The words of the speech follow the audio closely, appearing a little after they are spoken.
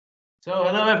So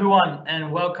hello everyone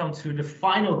and welcome to the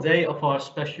final day of our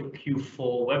special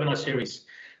Q4 webinar series.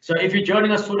 So if you're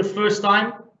joining us for the first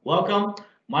time, welcome.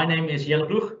 My name is Jelle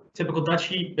Ploeg, typical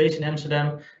Dutchie based in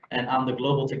Amsterdam, and I'm the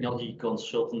global technology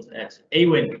consultant at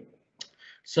Awin.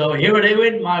 So here at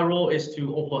Awin, my role is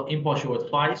to offer impartial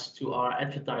advice to our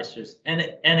advertisers and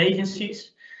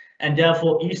agencies, and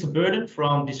therefore ease the burden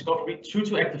from discovery through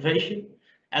to activation,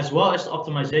 as well as the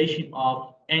optimization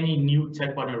of any new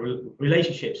tech partner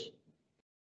relationships.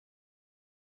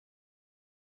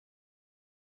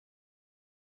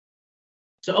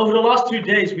 So over the last 2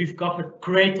 days, we've covered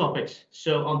great topics.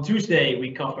 So on Tuesday,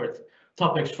 we covered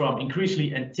topics from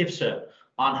Increasingly and Tipster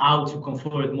on how to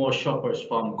convert more shoppers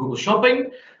from Google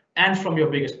Shopping and from your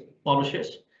biggest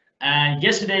publishers. And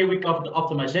yesterday, we covered the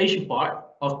optimization part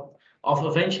of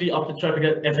the traffic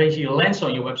that eventually lands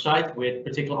on your website with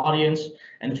particular audience,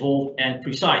 involved and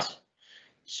precise.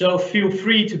 So feel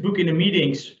free to book in the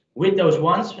meetings with those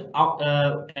ones,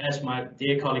 as my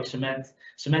dear colleague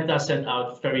Samantha sent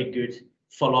out very good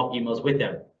follow-up emails with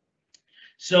them.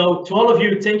 So to all of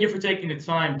you, thank you for taking the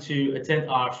time to attend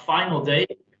our final day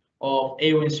of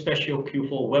Awin's special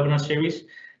Q4 webinar series.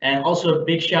 And also a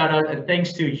big shout out and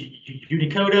thanks to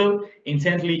Uniqodo,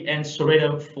 Intently and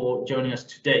Soreto for joining us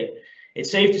today.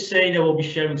 It's safe to say that we'll be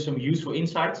sharing some useful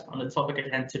insights on the topic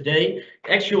at hand today,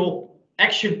 the actual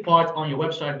action part on your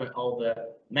website where all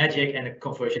the magic and the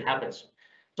conversion happens.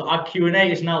 So our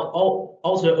Q&A is now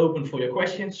also open for your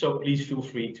questions, so please feel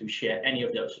free to share any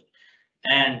of those.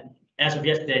 And as of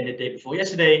yesterday and the day before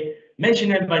yesterday, mention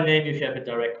them by name if you have a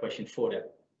direct question for them.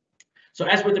 So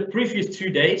as with the previous 2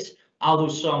 days, I'll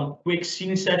do some quick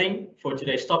scene setting for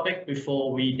today's topic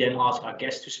before we then ask our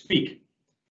guests to speak.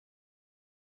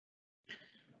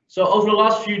 So over the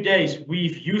last few days,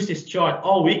 we've used this chart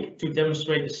all week to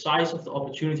demonstrate the size of the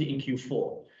opportunity in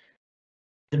Q4.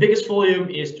 The biggest volume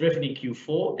is driven in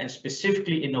Q4 and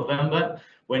specifically in November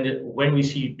when we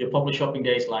see the popular shopping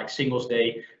days like Singles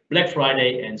Day, Black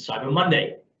Friday and Cyber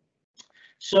Monday.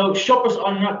 So shoppers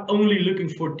are not only looking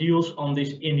for deals on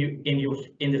these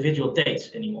individual dates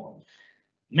anymore.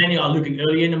 Many are looking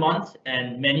early in the month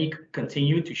and many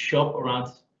continue to shop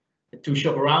around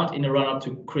in the run-up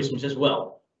to Christmas as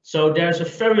well. So there's a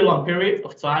very long period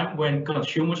of time when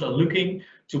consumers are looking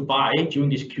to buy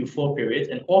during this Q4 period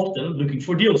and often looking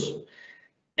for deals.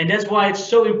 And that's why it's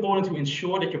so important to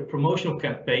ensure that your promotional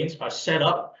campaigns are set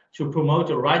up to promote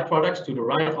the right products to the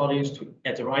right audience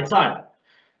at the right time.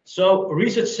 So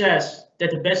research says that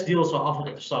the best deals are offered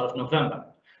at the start of November.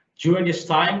 During this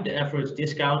time, the average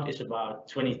discount is about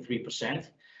 23%.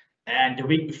 And the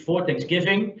week before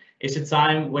Thanksgiving is the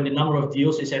time when the number of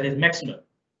deals is at its maximum.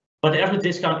 But the average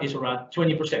discount is around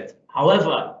 20%.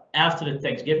 However, after the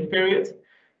Thanksgiving period,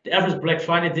 the average Black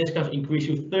Friday discount increased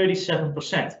to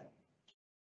 37%.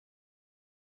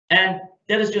 And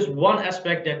that is just one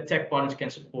aspect that tech partners can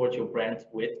support your brand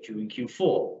with during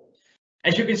Q4.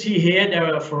 As you can see here, there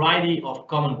are a variety of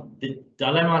common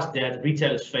dilemmas that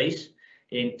retailers face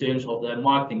in terms of their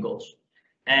marketing goals.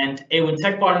 And Awin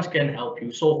Tech Partners can help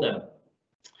you solve them.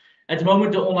 At the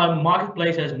moment, the online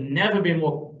marketplace has never been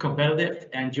more competitive,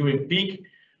 and during peak,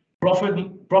 profit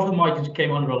margins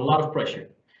came under a lot of pressure.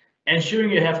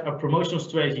 Ensuring you have a promotional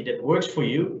strategy that works for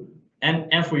you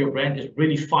and for your brand is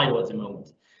really vital at the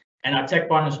moment. And our tech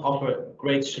partners offer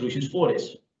great solutions for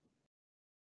this.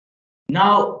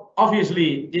 Now,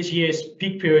 obviously, this year's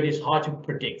peak period is hard to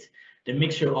predict. The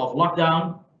mixture of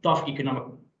lockdown, tough economic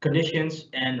conditions,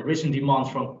 and recent demands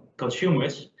from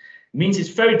consumers means it's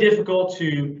very difficult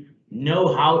to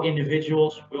know how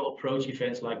individuals will approach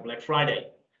events like Black Friday.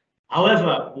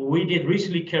 However, we did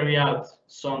recently carry out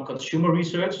some consumer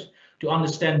research to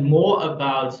understand more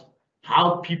about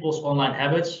how people's online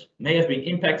habits may have been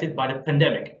impacted by the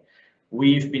pandemic.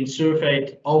 We've been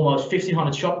surveyed almost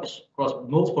 1,500 shoppers across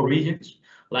multiple regions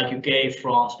like UK,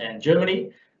 France and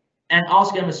Germany, and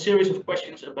asked them a series of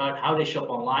questions about how they shop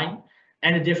online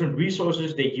and the different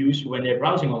resources they use when they're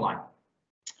browsing online.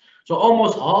 So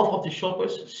almost half of the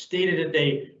shoppers stated that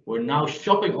they were now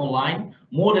shopping online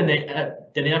more than they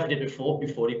ever did before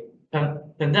the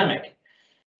pandemic.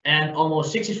 And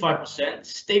almost 65%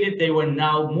 stated they were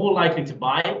now more likely to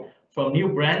buy from new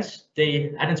brands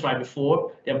they hadn't tried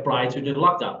before than prior to the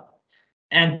lockdown.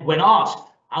 And when asked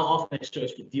how often they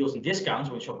search for deals and discounts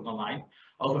when shopping online,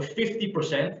 over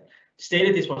 50%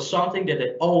 stated this was something that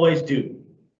they always do.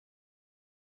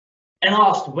 And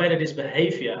asked whether this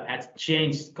behavior had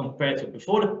changed compared to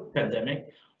before the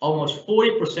pandemic, almost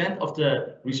 40% of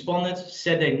the respondents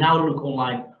said they now look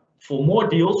online for more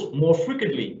deals more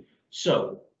frequently.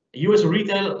 So you as a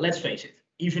retailer, let's face it,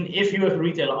 even if you as a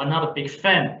retailer are not a big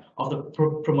fan of the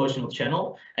promotional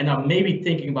channel and are maybe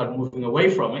thinking about moving away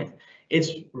from it,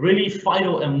 it's really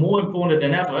vital and more important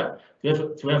than ever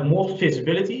to have more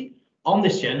visibility on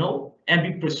this channel and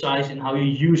be precise in how you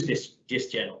use this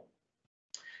channel.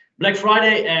 Black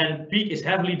Friday and peak is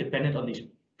heavily dependent on these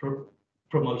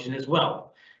promotions as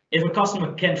well. If a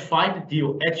customer can't find a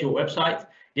deal at your website,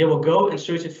 they will go and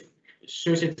search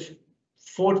it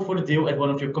for the deal at one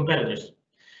of your competitors.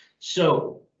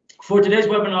 So for today's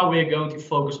webinar, we are going to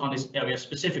focus on this area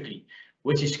specifically,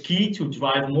 which is key to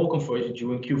drive more conversion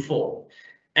during Q4.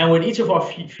 And with each of our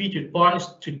featured partners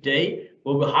today,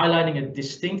 we'll be highlighting a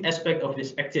distinct aspect of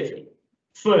this activity.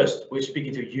 First, we're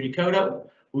speaking to Uniqodo,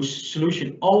 whose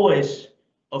solution always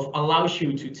allows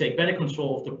you to take better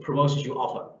control of the promotions you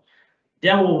offer.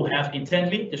 Then we'll have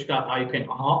Intently describe how you can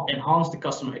enhance the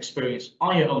customer experience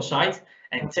on your own site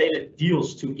and tailor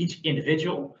deals to each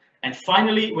individual. And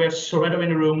finally, we have Soreto in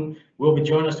the room, who will be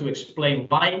joining us to explain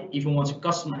why, even once a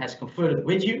customer has converted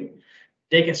with you,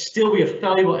 they can still be a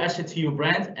valuable asset to your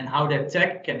brand, and how that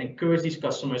tech can encourage these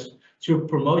customers to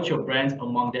promote your brand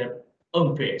among their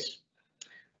own peers.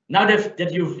 Now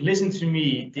that you've listened to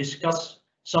me discuss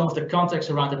some of the context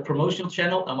around the promotional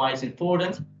channel and why it's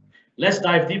important, let's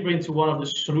dive deeper into one of the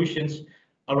solutions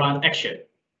around action.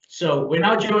 So we're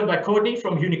now joined by Courtney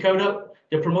from Uniqodo,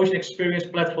 the promotion experience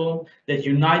platform that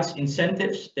unites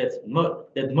incentives that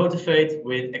motivate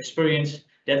with experience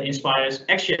that inspires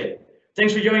action.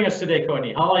 Thanks for joining us today,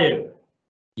 Courtney. How are you?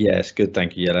 Yes, good.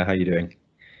 Thank you, Jelle. How are you doing?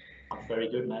 I'm very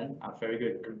good, man. I'm very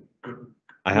good.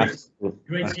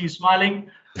 Great to see you smiling.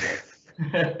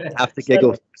 I have to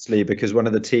giggle firstly because one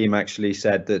of the team actually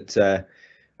said that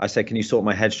I said, can you sort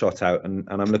my headshot out? And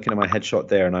I'm looking at my headshot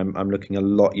there, and I'm looking a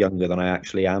lot younger than I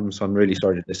actually am. So I'm really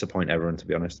sorry to disappoint everyone, to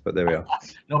be honest. But there we are.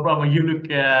 No problem. You look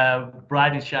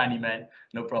bright and shiny, man.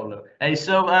 No problem. Hey,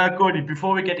 so Courtney,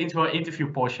 before we get into our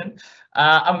interview portion,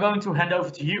 I'm going to hand over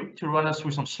to you to run us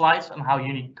through some slides on how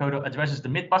Uniqodo addresses the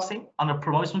myth busting on the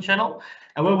promotional channel,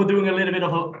 and we'll be doing a little bit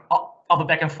of a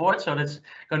back and forth. So that's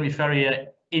going to be very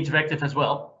interactive as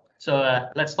well. So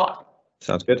let's start.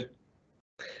 Sounds good.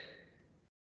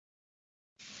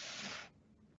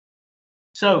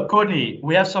 So Courtney,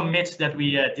 we have some myths that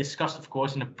we discussed, of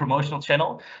course, in the promotional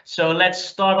channel. So let's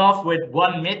start off with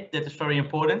one myth that is very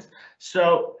important.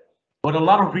 So what a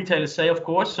lot of retailers say, of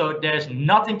course, so there's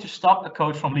nothing to stop a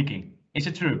code from leaking. Is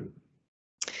it true?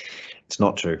 It's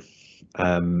not true.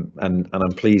 And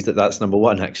I'm pleased that that's number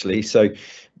one, actually. So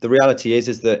the reality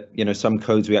is that, you know, some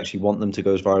codes, we actually want them to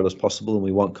go as viral as possible, and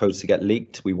we want codes to get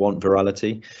leaked. We want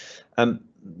virality.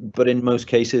 But in most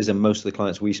cases, and most of the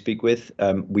clients we speak with,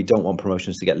 we don't want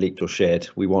promotions to get leaked or shared.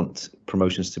 We want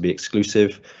promotions to be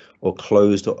exclusive or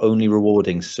closed, or only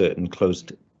rewarding certain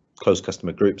closed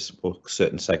customer groups or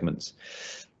certain segments.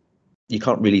 You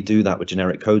can't really do that with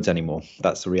generic codes anymore.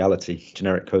 That's the reality.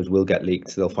 Generic codes will get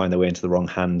leaked. They'll find their way into the wrong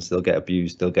hands. They'll get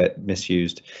abused. They'll get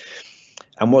misused.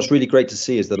 And what's really great to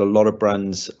see is that a lot of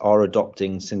brands are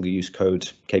adopting single-use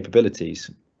code capabilities.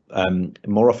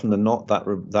 More often than not,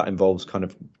 that involves kind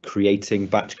of creating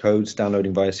batch codes,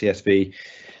 downloading via CSV,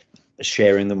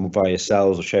 sharing them via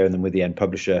cells, or sharing them with the end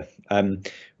publisher.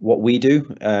 What we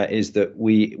do is that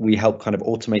we help kind of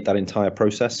automate that entire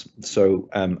process. So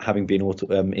having been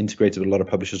integrated with a lot of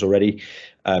publishers already,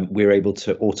 we're able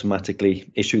to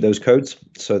automatically issue those codes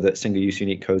so that single-use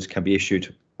unique codes can be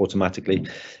issued automatically.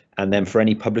 And then for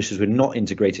any publishers we're not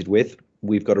integrated with,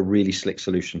 we've got a really slick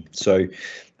solution. So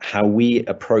how we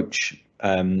approach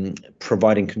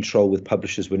providing control with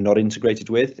publishers we're not integrated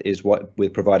with is we're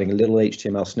providing a little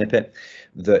HTML snippet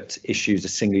that issues a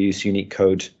single-use unique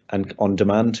code and on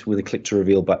demand with a click to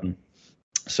reveal button.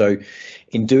 So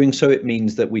in doing so, it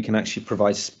means that we can actually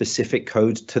provide specific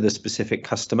code to the specific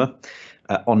customer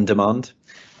on demand.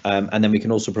 And then we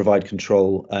can also provide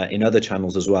control in other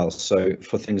channels as well. So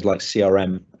for things like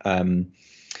CRM,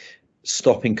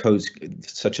 stopping codes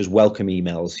such as welcome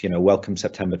emails, you know, welcome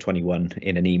September 21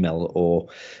 in an email, or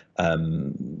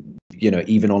you know,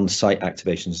 even on site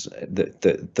activations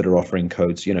that are offering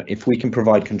codes. You know, if we can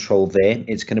provide control there,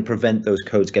 it's going to prevent those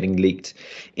codes getting leaked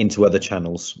into other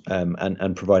channels,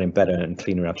 and providing better and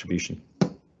cleaner attribution.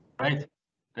 Right.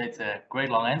 Great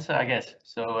long answer, I guess.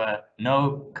 So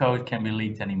no code can be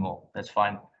leaked anymore. That's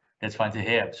fine. That's fine to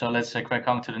hear. So let's crack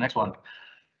on to the next one.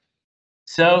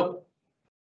 So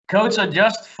codes are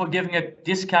just for giving a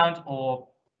discount or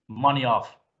money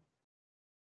off.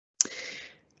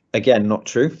 Again, not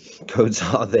true. Codes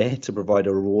are there to provide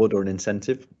a reward or an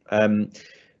incentive.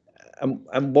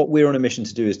 And what we're on a mission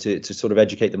to do is to sort of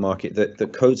educate the market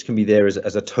that codes can be there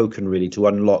as a token, really, to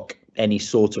unlock any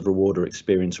sort of reward or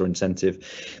experience or incentive.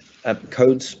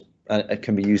 Codes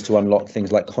can be used to unlock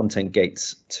things like content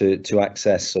gates to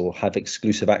access or have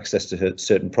exclusive access to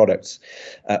certain products,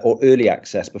 or early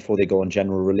access before they go on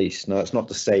general release. Now, it's not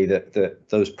to say that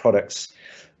those products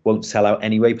won't sell out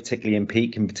anyway, particularly in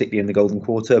peak and particularly in the golden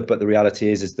quarter. But the reality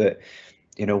is that,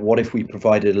 you know, what if we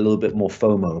provided a little bit more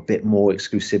FOMO, a bit more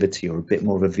exclusivity, or a bit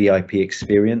more of a VIP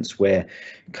experience where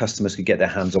customers could get their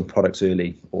hands on products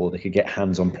early, or they could get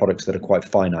hands on products that are quite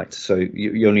finite. So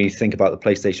you only think about the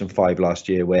PlayStation 5 last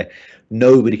year, where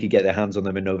nobody could get their hands on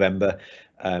them in November,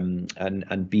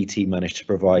 and BT managed to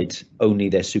provide only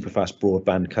their super fast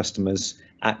broadband customers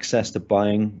access to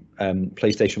buying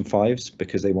PlayStation 5s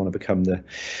because they want to become the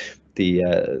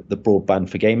broadband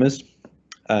for gamers.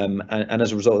 And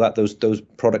as a result of that, those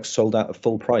products sold out at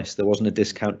full price. There wasn't a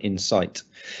discount in sight.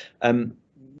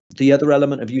 The other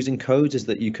element of using codes is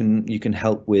that you can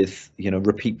help with, you know,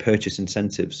 repeat purchase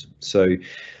incentives. So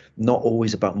not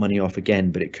always about money off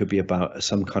again, but it could be about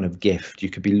some kind of gift. You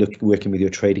could be working with your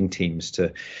trading teams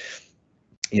to,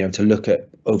 you know, to look at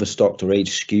overstocked or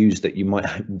aged SKUs that you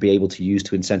might be able to use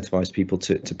to incentivize people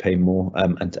to pay more,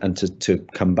 and to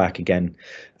come back again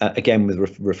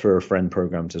with refer a friend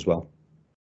programs as well.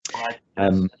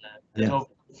 So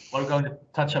we're going to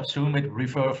touch up soon with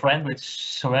refer a friend with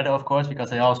Soreto, of course, because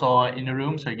they also are in the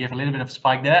room, so you give a little bit of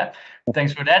spike there.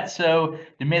 Thanks for that. So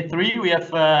the mid 3, we have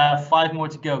 5 more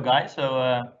to go, guys.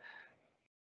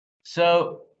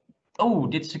 So oh,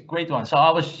 this is a great one. So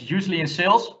I was usually in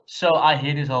sales, so I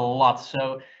hear this a lot.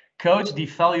 So codes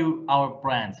devalue our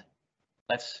brand.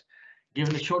 Let's give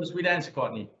it a short and sweet answer,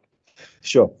 Courtney.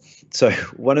 Sure. So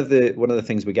one of the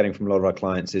things we're getting from a lot of our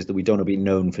clients is that we don't want to be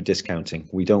known for discounting.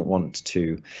 We don't want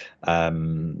to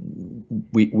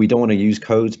we don't want to use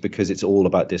codes because it's all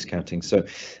about discounting. So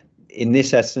in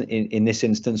this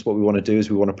instance, what we want to do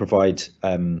is we want to provide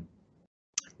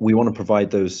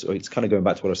those. It's kind of going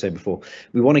back to what I was saying before.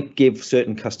 We want to give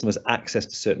certain customers access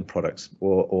to certain products,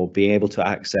 or being able to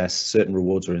access certain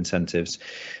rewards or incentives.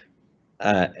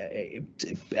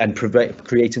 And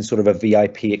creating sort of a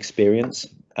VIP experience,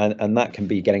 and that can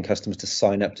be getting customers to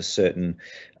sign up to certain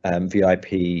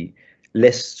VIP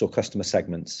lists or customer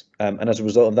segments. And as a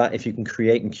result of that, if you can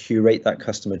create and curate that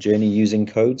customer journey using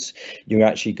codes, you're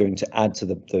actually going to add to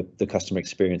the customer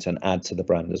experience and add to the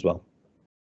brand as well.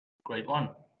 Great one.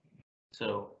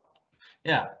 So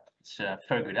yeah, it's a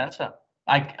very good answer.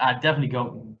 I definitely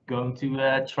going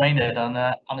to train that on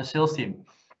a sales team.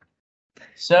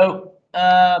 So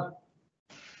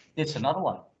it's another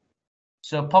one.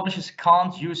 So publishers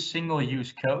can't use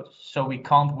single-use code, so we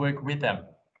can't work with them.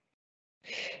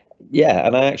 Yeah,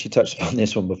 and I actually touched upon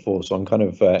this one before, so I'm kind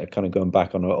of going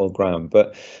back on old ground.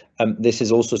 But this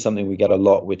is also something we get a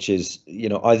lot, which is, you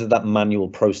know, either that manual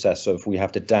process of we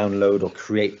have to download or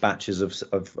create batches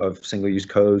of single-use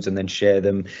codes and then share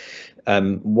them.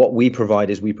 What we provide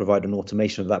is we provide an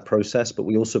automation of that process, but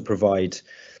we also provide,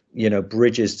 you know,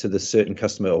 bridges to the certain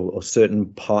customer or certain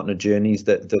partner journeys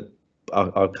that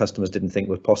our customers didn't think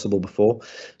was possible before.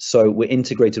 So we're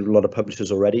integrated with a lot of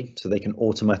publishers already, so they can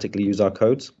automatically use our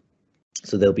codes.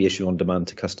 So they'll be issued on demand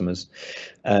to customers.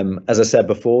 As I said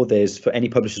before, there's, for any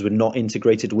publishers we're not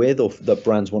integrated with, or that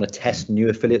brands want to test new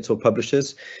affiliates or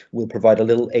publishers, we'll provide a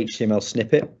little HTML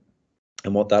snippet.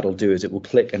 And what that'll do is it will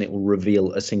click and it will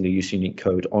reveal a single use unique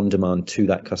code on demand to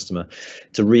that customer.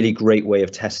 It's a really great way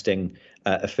of testing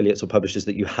affiliates or publishers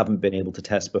that you haven't been able to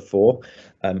test before,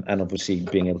 and obviously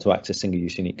being able to access single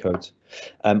use unique codes.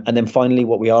 And then finally,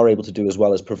 what we are able to do as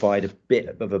well is provide a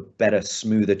bit of a better,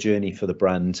 smoother journey for the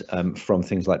brand, from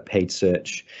things like paid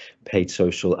search, paid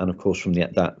social, and of course from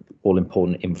that all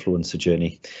important influencer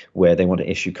journey, where they want to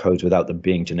issue codes without them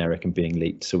being generic and being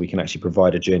leaked. So we can actually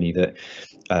provide a journey that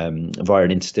via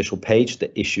an interstitial page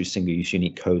that issues single use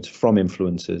unique codes from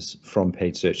influencers, from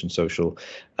paid search and social,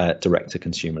 direct to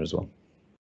consumer as well.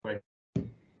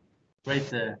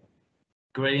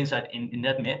 Great insight in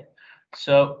that myth.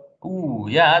 So,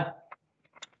 yeah,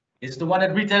 it's the one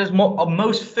that retailers are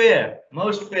most fair.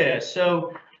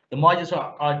 So the margins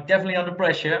are definitely under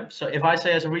pressure. So if I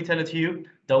say as a retailer to you,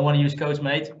 don't want to use codes,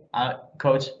 mate,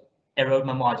 codes erode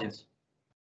my margins.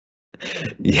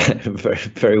 Yeah, very,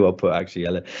 very well put, actually,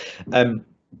 Jelle.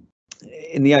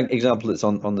 In the example that's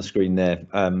on the screen there,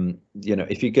 you know,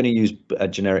 if you're going to use a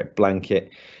generic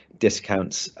blanket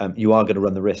discounts, you are going to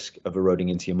run the risk of eroding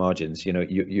into your margins. You know,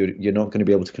 you're not going to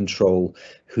be able to control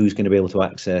who's going to be able to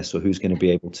access or who's going to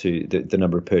be able to the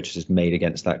number of purchases made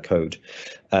against that code.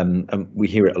 And we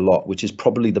hear it a lot, which is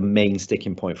probably the main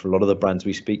sticking point for a lot of the brands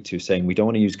we speak to, saying we don't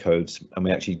want to use codes and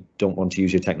we actually don't want to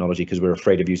use your technology because we're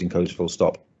afraid of using codes, full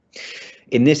stop.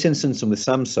 In this instance, and with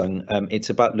Samsung, it's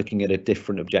about looking at a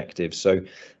different objective. So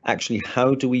actually,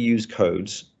 how do we use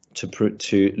codes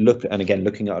to look, and again,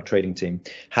 looking at our trading team,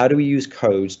 how do we use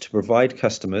codes to provide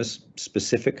customers,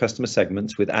 specific customer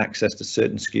segments, with access to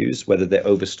certain SKUs, whether they're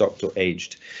overstocked or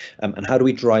aged, and how do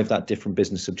we drive that different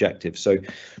business objective? So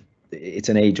it's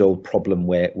an age-old problem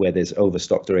where there's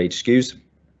overstocked or aged SKUs,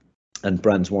 and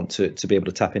brands want to be able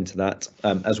to tap into that,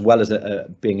 as well as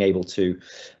being able to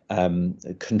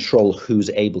control who's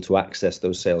able to access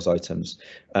those sales items.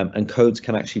 And codes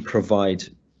can actually provide,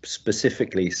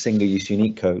 specifically single-use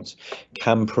unique codes,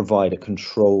 can provide a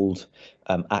controlled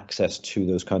access to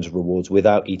those kinds of rewards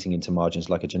without eating into margins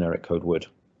like a generic code would.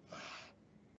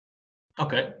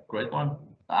 Okay, great one.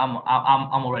 I'm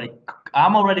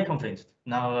already convinced.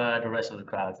 Now the rest of the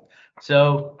crowd.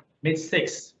 So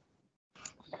mid-6.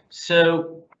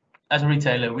 So as a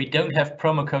retailer, we don't have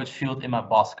promo codes field in my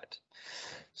basket.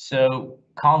 So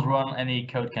can't run any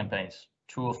code campaigns.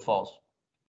 True or false?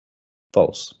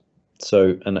 False.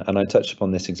 So, and I touched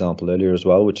upon this example earlier as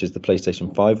well, which is the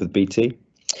PlayStation 5 with BT.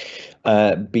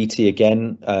 BT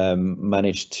again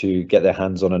managed to get their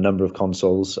hands on a number of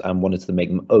consoles and wanted to make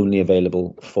them only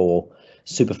available for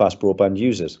super fast broadband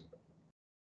users.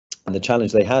 And the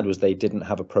challenge they had was they didn't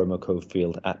have a promo code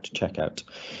field at checkout.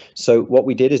 So what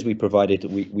we did is we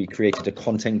created a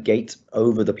content gate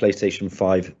over the PlayStation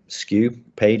 5 SKU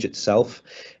page itself,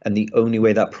 and the only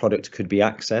way that product could be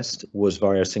accessed was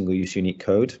via a single-use unique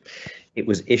code. It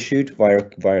was issued via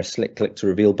a slick click to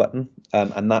reveal button,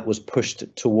 and that was pushed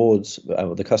towards,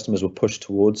 the customers were pushed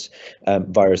towards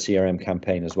via a CRM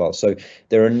campaign as well. So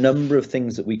there are a number of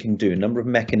things that we can do, a number of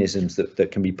mechanisms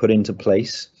that can be put into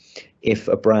place if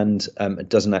a brand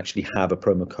doesn't actually have a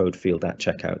promo code field at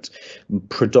checkout.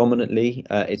 Predominantly,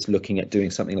 it's looking at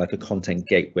doing something like a content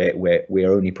gate where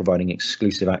we're only providing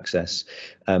exclusive access.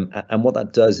 And what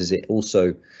that does is it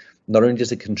also, not only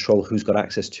does it control who's got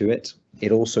access to it,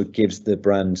 it also gives the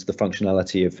brands the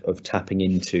functionality of tapping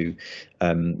into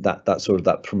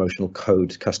that promotional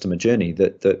code customer journey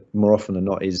that more often than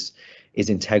not is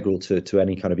integral to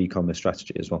any kind of e-commerce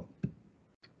strategy as well.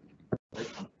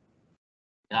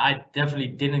 I definitely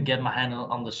didn't get my hand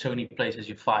on the Sony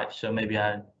PlayStation 5, so maybe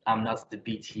I'm not the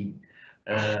BT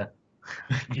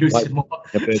user more.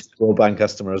 A broadband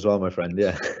customer as well, my friend.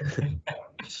 Yeah.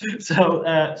 So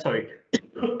sorry.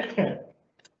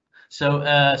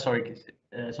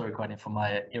 Sorry, Courtney, for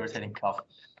my irritating cough.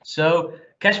 So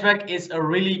cashback is a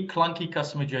really clunky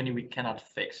customer journey we cannot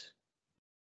fix.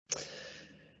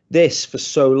 This for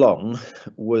so long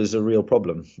was a real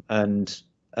problem, and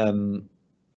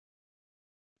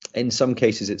in some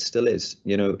cases it still is.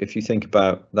 You know, if you think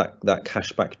about that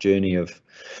cashback journey of,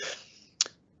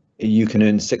 you can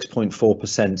earn 6.4%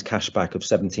 cashback of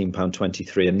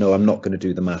 £17.23, and no, I'm not going to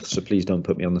do the math, so please don't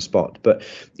put me on the spot. But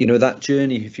you know, that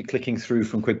journey, if you're clicking through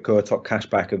from Quickco top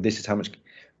cashback of this is how much,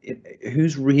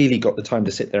 who's really got the time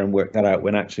to sit there and work that out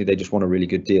when actually they just want a really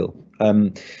good deal?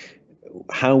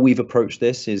 How we've approached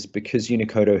this is because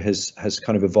Uniqodo has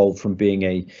kind of evolved from being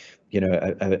a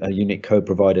unique code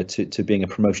provider to being a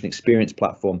promotion experience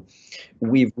platform.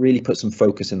 We've really put some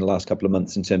focus in the last couple of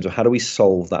months in terms of how do we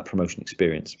solve that promotion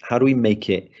experience? How do we make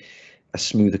it a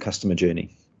smoother customer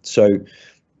journey? So,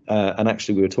 and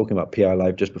actually we were talking about PI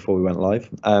Live just before we went live.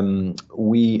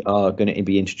 We are going to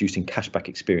be introducing cashback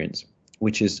experience,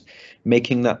 which is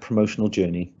making that promotional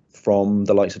journey from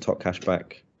the likes of Top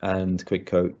Cashback and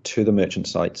Quickco to the merchant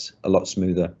sites a lot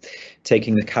smoother,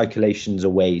 taking the calculations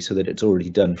away so that it's already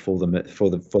done for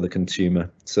the consumer,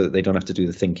 so that they don't have to do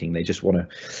the thinking. They just want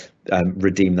to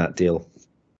redeem that deal,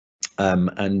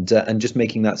 and just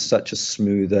making that such a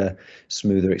smoother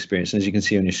experience. And as you can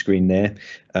see on your screen there,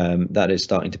 that is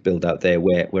starting to build out there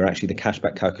where actually the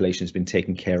cashback calculation has been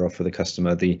taken care of for the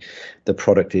customer. The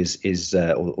product is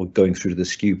or going through to the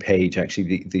SKU page,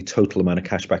 actually the total amount of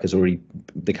cashback has already,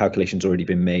 the calculation's already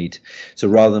been made. So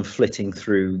rather than flitting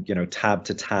through, you know, tab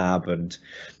to tab and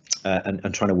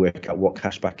trying to work out what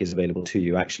cashback is available to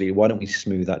you, actually, why don't we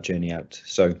smooth that journey out?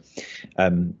 So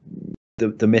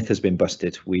the myth has been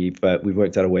busted. We've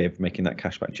worked out a way of making that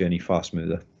cashback journey far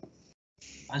smoother.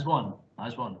 Nice one.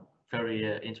 Very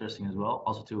interesting as well.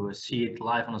 Also to see it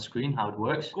live on the screen, how it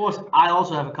works. Of course, I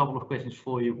also have a couple of questions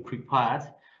for you prepared,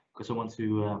 because I want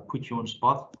to put you on the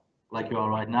spot like you are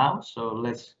right now. So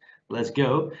let's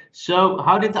go. So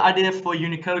how did the idea for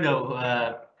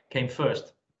Uniqodo came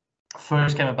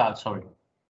about? Sorry.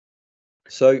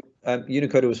 So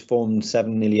Uniqodo was formed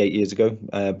nearly 8 years ago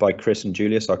by Chris and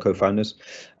Julius, our co-founders.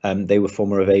 They were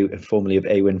formerly of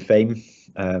Awin fame,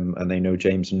 and they know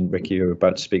James and Ricki, who are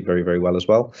about to speak very, very well as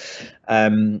well.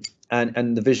 And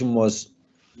the vision was,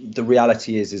 the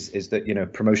reality is that, you know,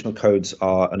 promotional codes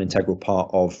are an integral part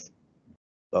of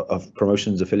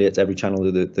promotions, affiliates, every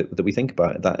channel that we think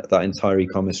about, that entire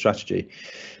e-commerce strategy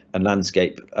and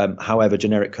landscape. However,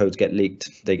 generic codes get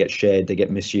leaked, they get shared, they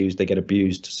get misused, they get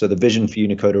abused. So the vision for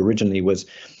Uniqodo originally was,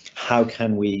 how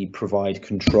can we provide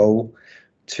control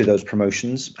to those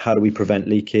promotions? How do we prevent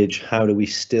leakage? How do we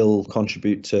still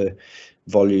contribute to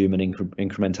volume and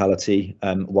incrementality,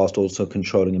 whilst also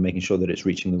controlling and making sure that it's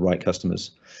reaching the right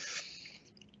customers?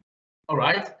 All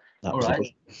right. All right,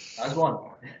 nice one.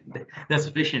 That's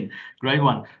efficient. Great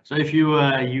one. So if you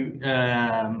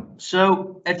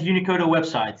so at the Uniqodo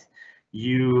website,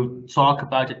 you talk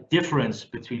about the difference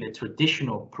between a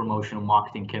traditional promotional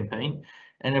marketing campaign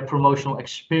and a promotional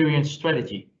experience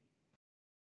strategy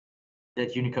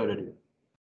that Uniqodo do.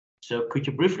 So could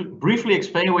you briefly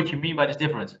explain what you mean by this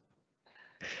difference?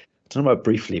 I don't know about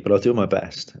briefly, but I'll do my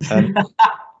best.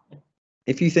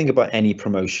 If you think about any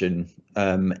promotion,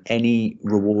 any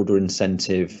reward or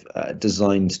incentive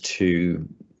designed to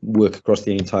work across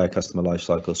the entire customer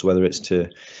lifecycle, so whether it's to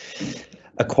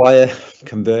acquire,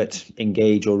 convert,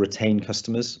 engage, or retain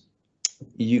customers,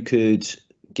 you could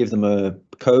give them a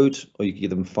code, or you could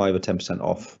give them 5 or 10%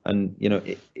 off, and you know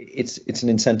it's an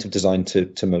incentive designed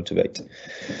to motivate.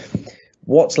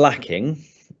 What's lacking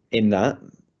in that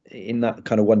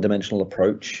kind of one-dimensional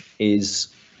approach is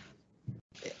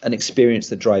an experience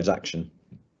that drives action.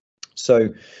 So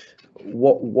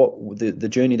what the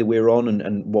journey that we're on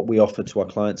and what we offer to our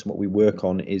clients and what we work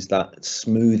on is that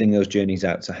smoothing those journeys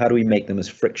out. So how do we make them as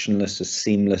frictionless, as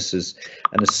seamless,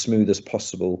 and as smooth as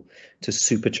possible to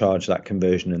supercharge that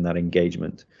conversion and that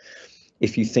engagement?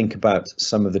 If you think about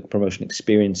some of the promotion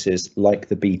experiences like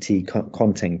the BT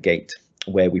content gate,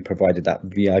 where we provided that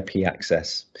VIP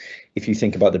access. If you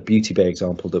think about the Beauty Bay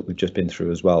example that we've just been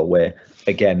through as well, where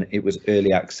again it was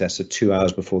early access, so 2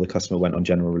 hours before the customer went on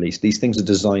general release. These things are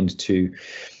designed to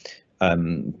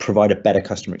provide a better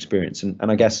customer experience, and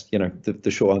I guess, you know,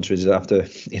 the short answer is, after,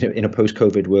 you know, in a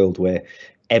post-COVID world where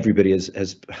everybody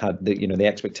has had the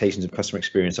expectations of customer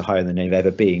experience are higher than they've ever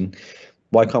been,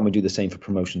 why can't we do the same for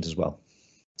promotions as well?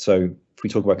 So if we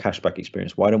talk about cashback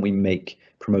experience, why don't we make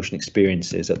promotion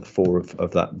experiences at the fore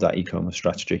of that e-commerce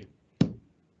strategy?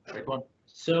 Great one.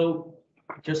 So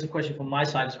just a question from my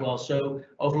side as well. So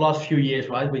over the last few years,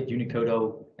 right, with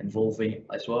Uniqodo evolving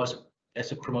as well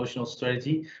as a promotional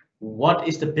strategy, what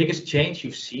is the biggest change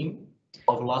you've seen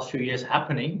over the last few years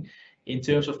happening in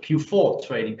terms of Q4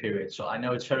 trading period? So I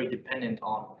know it's very dependent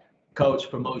on codes,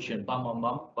 promotion,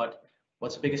 but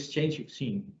what's the biggest change you've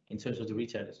seen in terms of the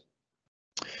retailers?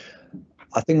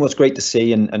 I think what's great to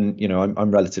see, and you know,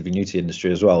 I'm relatively new to the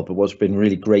industry as well, but what's been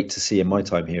really great to see in my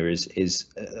time here is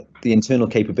the internal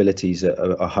capabilities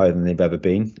are higher than they've ever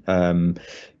been.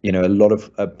 You know, a lot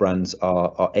of brands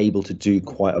are able to do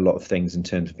quite a lot of things in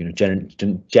terms of, you know,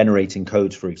 generating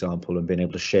codes, for example, and being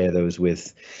able to share those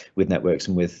with networks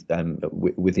and with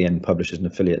the end publishers and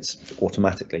affiliates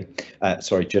automatically.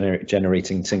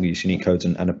 Generating single-use unique codes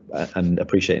and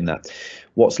appreciating that.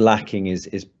 What's lacking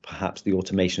is perhaps the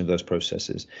automation of those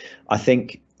processes. I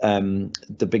think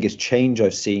the biggest change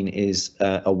I've seen is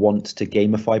a want to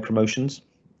gamify promotions.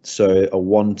 So a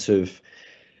want of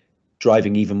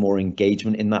driving even more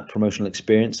engagement in that promotional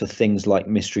experience. So things like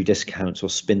mystery discounts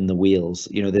or spin the wheels,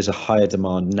 you know, there's a higher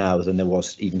demand now than there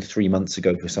was even 3 months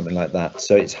ago for something like that.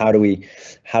 So it's how do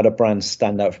brands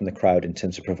stand out from the crowd in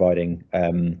terms of providing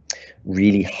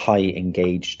really highly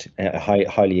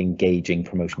engaging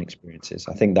promotion experiences.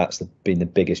 I think that's been the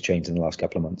biggest change in the last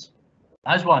couple of months.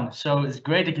 Nice one. So it's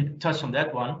great that you touched on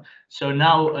that one. So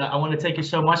now I want to thank you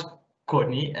so much,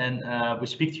 Courtney, and we'll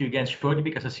speak to you again shortly,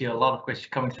 because I see a lot of questions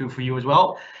coming through for you as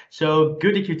well. So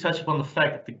good that you touched upon the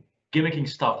fact that the gimmicking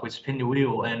stuff with spin the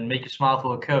wheel and make you smile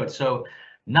for a code. So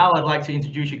now I'd like to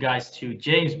introduce you guys to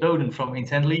James Bowden from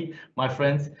Intently, my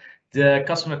friend, the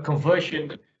customer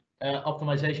conversion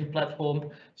optimization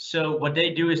platform. So what they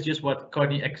do is just what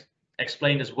Courtney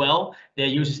explained as well. They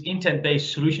use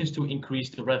intent-based solutions to increase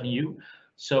the revenue.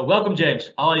 So welcome,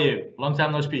 James. How are you? Long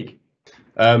time no speak.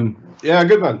 Yeah,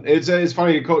 good man. It's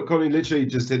funny, Courtney literally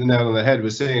just hit the nail on the head. We're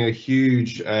seeing a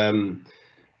huge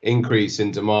increase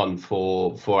in demand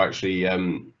for actually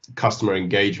customer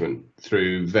engagement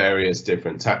through various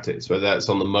different tactics, whether that's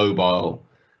on the mobile.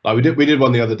 Like we did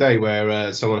one the other day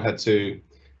where someone had to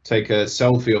take a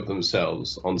selfie of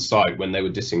themselves on site when they were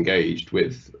disengaged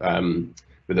with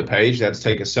a page. They had to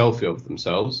take a selfie of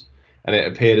themselves, and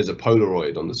it appeared as a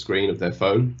Polaroid on the screen of their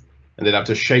phone. And they'd have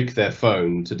to shake their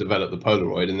phone to develop the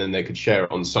Polaroid, and then they could share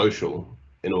it on social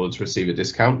in order to receive a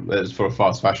discount. That's for a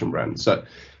fast fashion brand. So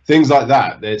things like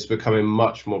that, it's becoming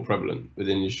much more prevalent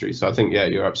within the industry. So I think, yeah,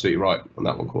 you're absolutely right on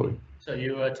that one, Courtney. So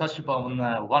you touched upon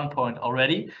one point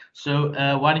already. So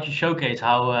why don't you showcase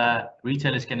how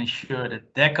retailers can ensure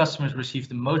that their customers receive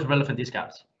the most relevant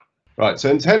discounts? Right, so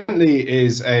Intently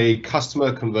is a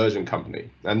customer conversion company,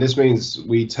 and this means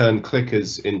we turn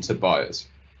clickers into buyers.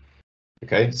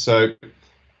 Okay, so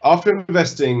after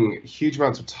investing huge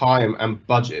amounts of time and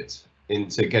budget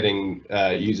into getting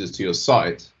users to your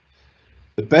site,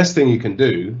 the best thing you can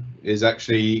do is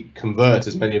actually convert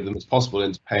as many of them as possible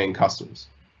into paying customers.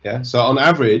 Yeah, so on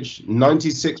average,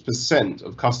 96%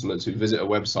 of customers who visit a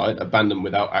website abandon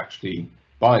without actually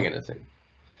buying anything.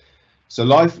 So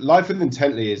life with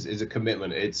Intently is a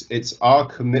commitment. It's our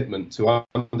commitment to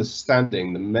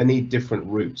understanding the many different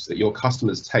routes that your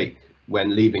customers take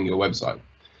when leaving your website.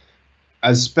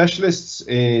 As specialists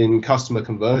in customer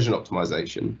conversion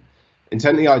optimization,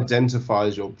 Intently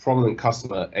identifies your prominent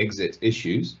customer exit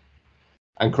issues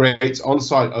and creates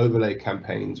on-site overlay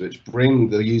campaigns which bring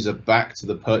the user back to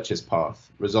the purchase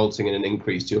path, resulting in an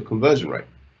increase to your conversion rate.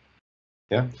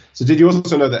 Yeah. So did you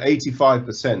also know that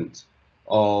 85%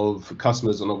 of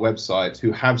customers on a website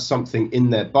who have something in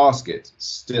their basket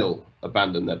still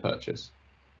abandon their purchase?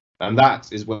 And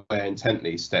that is where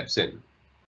Intently steps in.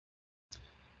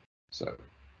 So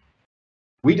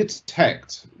we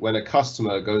detect when a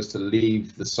customer goes to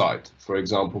leave the site, for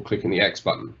example, clicking the X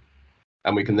button,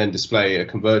 and we can then display a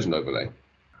conversion overlay.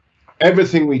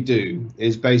 Everything we do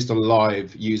is based on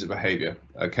live user behavior.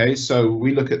 Okay, so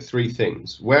we look at three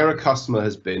things: where a customer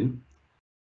has been,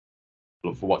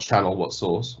 for what channel, what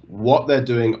source, what they're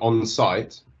doing on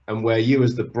site, and where you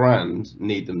as the brand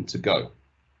need them to go.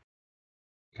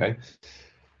 Okay,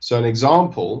 so an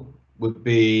example would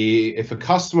be if a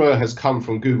customer has come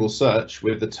from Google search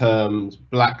with the terms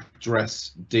black dress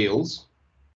deals.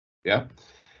 Yeah,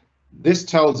 this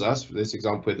tells us, for this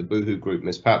example with the Boohoo Group,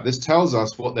 Miss Pat, this tells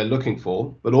us what they're looking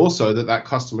for, but also that that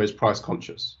customer is price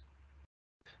conscious.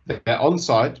 They're on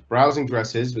site browsing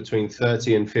dresses between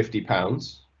 30 and 50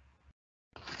 pounds.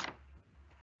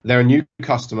 They're a new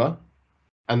customer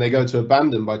and they go to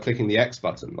abandon by clicking the X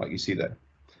button like you see there.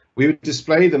 We would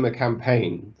display them a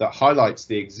campaign that highlights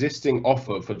the existing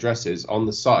offer for dresses on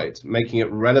the site, making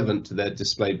it relevant to their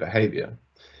displayed behavior.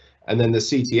 And then the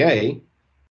CTA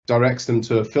directs them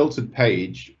to a filtered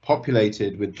page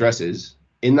populated with dresses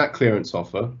in that clearance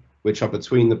offer, which are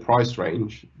between the price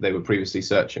range they were previously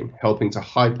searching, helping to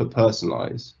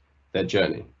hyper-personalize their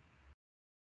journey.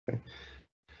 Okay.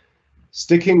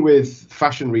 Sticking with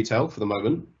fashion retail for the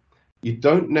moment, you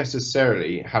don't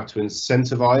necessarily have to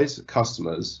incentivize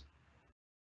customers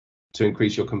to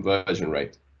increase your conversion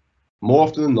rate. More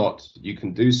often than not, you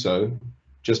can do so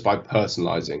just by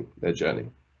personalizing their journey.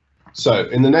 So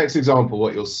in the next example,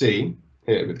 what you'll see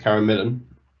here with Karen Millen,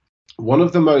 one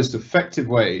of the most effective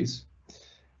ways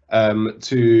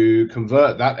to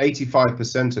convert that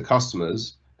 85% of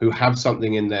customers who have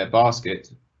something in their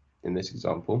basket, in this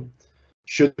example,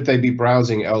 should they be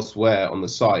browsing elsewhere on the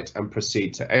site and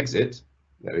proceed to exit,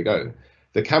 there we go.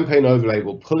 The campaign overlay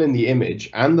will pull in the image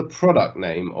and the product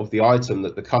name of the item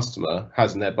that the customer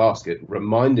has in their basket,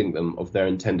 reminding them of their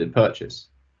intended purchase.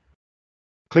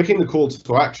 Clicking the call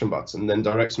to action button then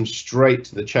directs them straight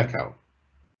to the checkout.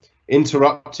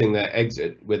 Interrupting their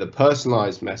exit with a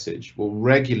personalized message will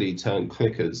regularly turn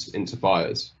clickers into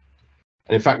buyers.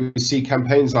 And in fact, we see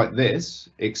campaigns like this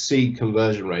exceed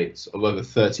conversion rates of over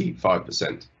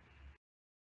 35%.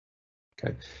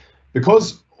 Okay,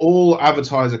 because all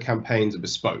advertiser campaigns are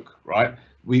bespoke, right?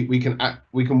 We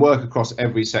can work across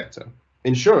every sector.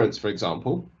 Insurance, for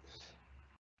example,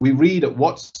 we read at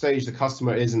what stage the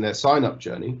customer is in their sign-up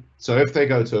journey. So if they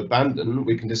go to abandon,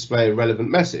 we can display a relevant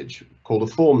message called a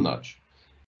form nudge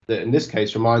that in this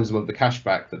case reminds them of the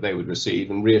cashback that they would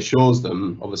receive and reassures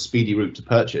them of a speedy route to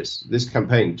purchase. This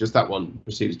campaign, just that one,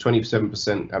 receives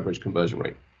 27% average conversion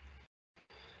rate.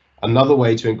 Another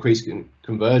way to increase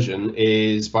conversion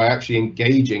is by actually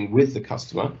engaging with the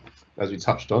customer, as we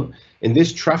touched on. In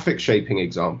this traffic shaping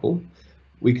example,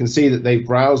 we can see that they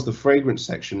browse the fragrance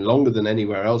section longer than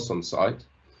anywhere else on site,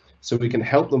 so we can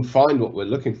help them find what we're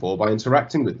looking for by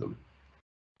interacting with them.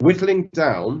 Whittling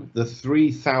down the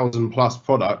 3,000 plus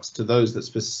products to those that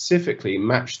specifically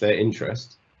match their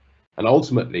interest, and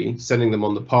ultimately sending them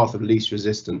on the path of least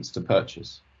resistance to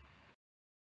purchase.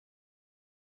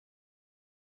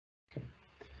 Okay.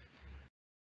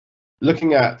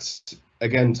 Looking at,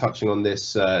 again, touching on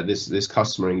this this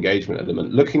customer engagement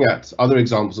element, looking at other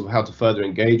examples of how to further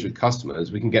engage with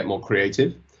customers, we can get more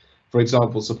creative. For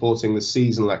example, supporting the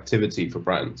seasonal activity for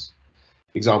brands.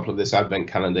 example of this advent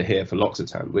calendar here for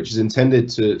L'Occitane, which is intended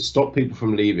to stop people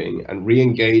from leaving and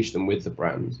re-engage them with the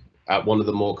brand at one of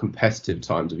the more competitive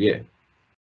times of year.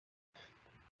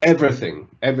 Everything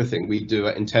we do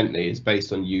at Intently is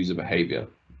based on user behavior,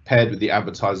 paired with the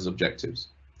advertiser's objectives.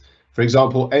 For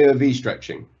example, AOV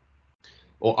stretching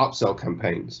or upsell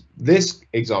campaigns. This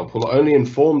example only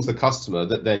informs the customer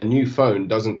that their new phone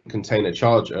doesn't contain a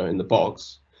charger in the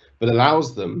box, but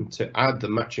allows them to add the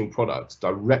matching products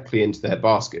directly into their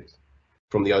basket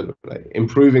from the overlay,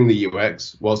 improving the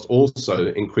UX whilst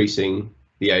also increasing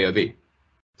the AOV.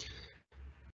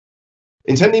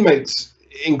 Intently makes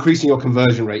increasing your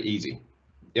conversion rate easy.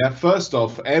 Yeah, first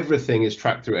off, everything is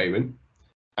tracked through Awin,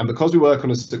 and because we work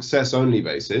on a success-only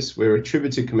basis, we're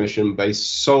attributed commission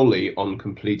based solely on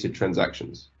completed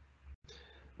transactions.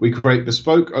 We create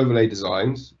bespoke overlay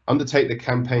designs, undertake the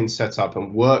campaign setup,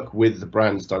 and work with the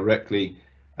brands directly,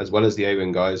 as well as the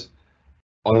Awin guys,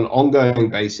 on an ongoing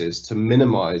basis to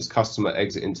minimize customer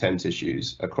exit intent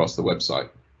issues across the website.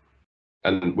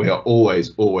 And we are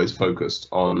always focused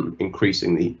on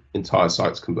increasing the entire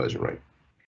site's conversion rate.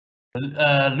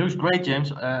 Looks great,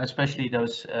 James, especially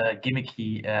those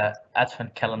gimmicky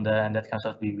advent calendar and that kind of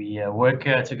stuff. We work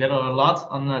together a lot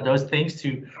on those things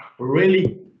to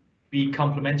really be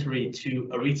complementary to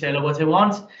a retailer what they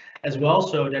want as well.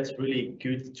 So that's really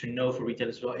good to know for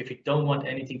retailers as well. If you don't want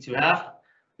anything to have,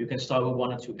 you can start with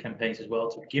 1 or 2 campaigns as well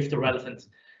to give the relevant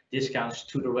discounts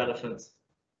to the relevant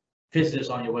visitors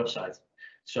on your website.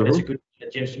 So that's a good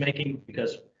James making,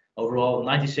 because overall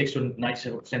 96 to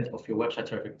 97% of your website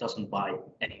traffic doesn't buy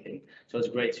anything. So it's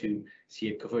great to see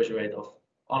a conversion rate of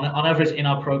on average in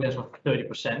our programs of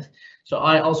 30%. So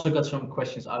I also got some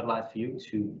questions outlined for you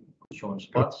to put you on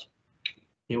spots.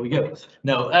 Here we go.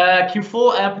 No,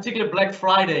 Q4, particularly Black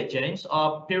Friday, James,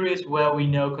 are periods where we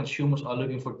know consumers are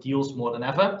looking for deals more than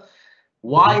ever.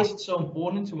 Why is it so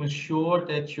important to ensure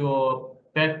that you're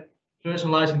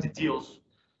personalizing the deals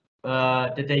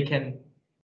that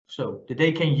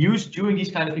they can use during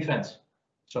these kind of events?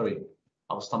 Sorry,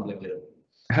 I was stumbling a little.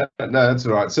 No, that's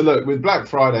all right. So look, with Black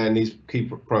Friday and these key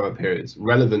promo periods,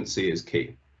 relevancy is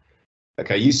key.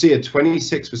 Okay, you see a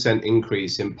 26%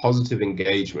 increase in positive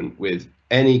engagement with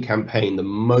any campaign the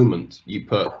moment you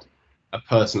put a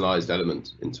personalized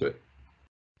element into it.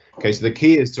 Okay, so the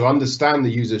key is to understand the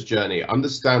user's journey,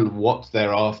 understand what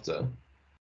they're after,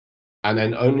 and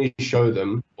then only show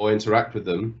them or interact with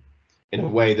them in a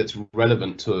way that's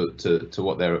relevant to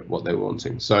what they're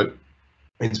wanting. So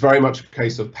it's very much a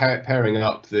case of pairing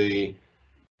up the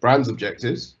brand's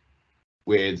objectives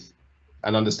with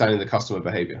and understanding the customer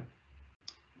behavior.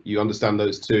 You understand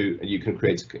those two, and you can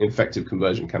create an effective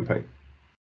conversion campaign.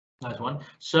 Nice one.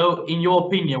 So in your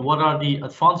opinion, what are the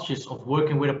advantages of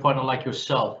working with a partner like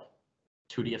yourself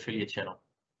to the affiliate channel?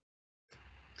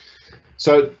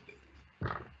 So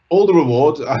all the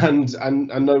reward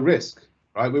and no risk,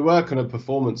 right? We work on a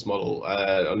performance model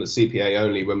on a CPA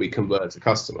only when we convert a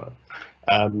customer.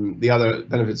 The other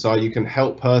benefits are you can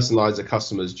help personalize a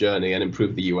customer's journey and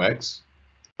improve the UX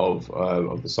of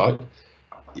the site.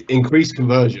 Increased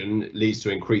conversion leads to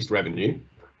increased revenue,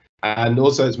 and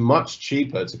also it's much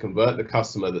cheaper to convert the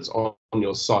customer that's on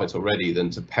your site already than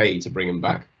to pay to bring them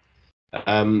back.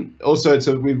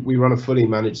 Also, we run a fully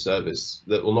managed service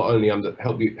that will not only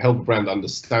help a brand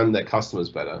understand their customers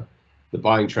better, the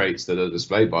buying traits that are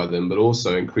displayed by them, but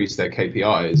also increase their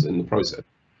KPIs in the process.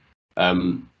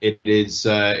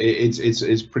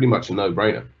 It's pretty much a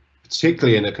no-brainer,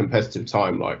 particularly in a competitive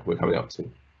time like we're coming up to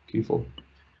Q4.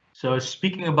 So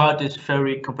speaking about this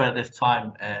very competitive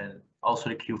time, and also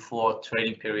the Q4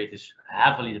 trading period is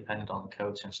heavily dependent on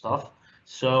codes and stuff.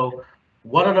 So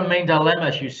what are the main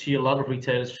dilemmas you see a lot of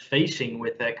retailers facing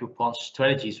with their coupon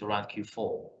strategies around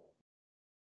Q4?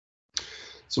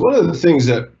 So one of the things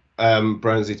that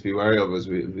brands need to be wary of, as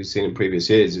we've seen in previous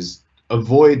years, is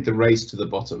avoid the race to the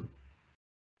bottom.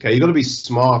 Okay, you've got to be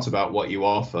smart about what you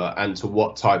offer and to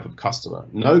what type of customer.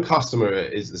 No customer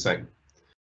is the same.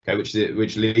 Okay,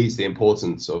 which leads to the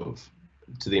importance of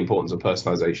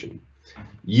personalization.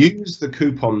 Use the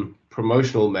coupon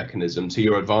promotional mechanism to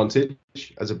your advantage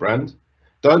as a brand.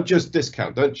 Don't just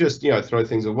discount. Don't just throw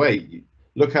things away.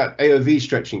 Look at AOV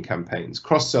stretching campaigns,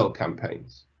 cross-sell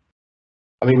campaigns.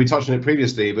 I mean, we touched on it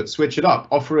previously, but switch it up.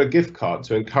 Offer a gift card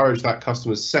to encourage that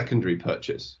customer's secondary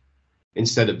purchase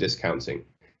instead of discounting.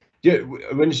 Yeah,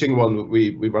 an interesting one that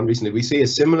we run recently. We see a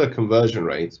similar conversion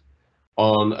rate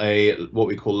on what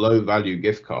we call low value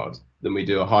gift card than we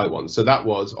do a high one. So that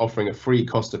was offering a free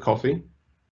Costa coffee,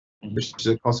 which is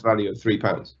a cost value of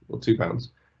 £3 or £2.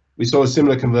 We saw a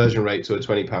similar conversion rate to a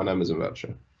 £20 Amazon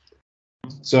voucher.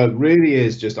 So it really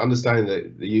is just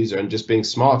understanding the user and just being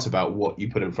smart about what you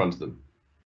put in front of them.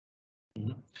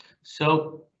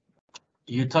 So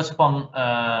you touched upon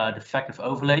the fact of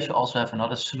overlays. You also have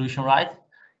another solution, right,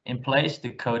 in place,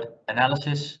 the code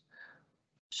analysis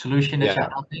solution that you're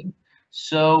helping.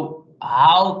 So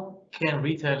how can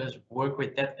retailers work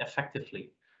with that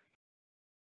effectively?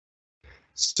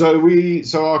 So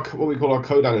what we call our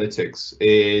code analytics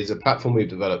is a platform we've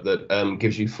developed that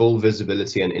gives you full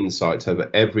visibility and insight over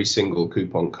every single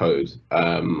coupon code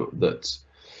that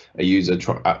a user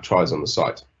tries on the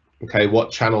site. Okay, what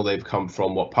channel they've come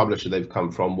from, what publisher they've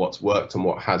come from, what's worked and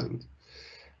what hasn't.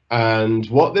 And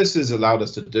what this has allowed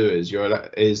us to do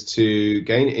is to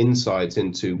gain insight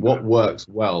into what works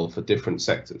well for different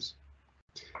sectors.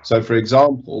 So, for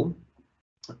example,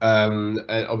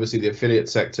 obviously the affiliate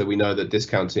sector, we know that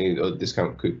discounting or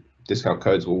discount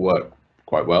codes will work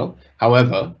quite well.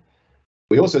 However,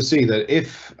 we also see that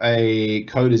if a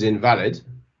code is invalid,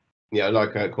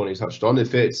 like Courtney touched on,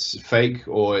 if it's fake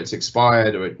or it's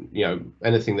expired or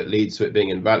anything that leads to it being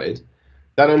invalid,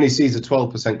 that only sees a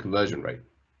 12% conversion rate.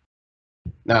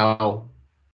 Now,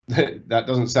 that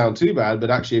doesn't sound too bad, but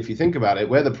actually, if you think about it,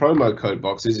 where the promo code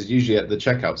box is usually at the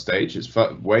checkout stage. It's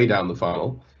way down the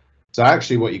funnel. So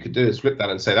actually, what you could do is flip that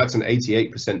and say that's an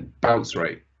 88% bounce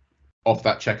rate off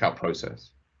that checkout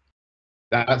process.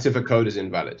 That's if a code is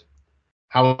invalid.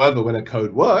 However, when a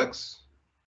code works,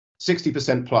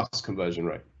 60% plus conversion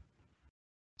rate.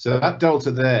 So that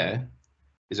delta there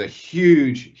is a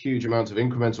huge amount of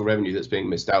incremental revenue that's being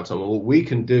missed out on. And what we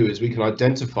can do is we can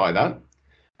identify that,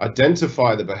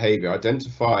 identify the behavior,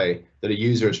 identify that a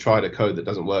user has tried a code that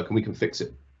doesn't work, and we can fix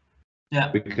it. Yeah.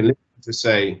 We can literally just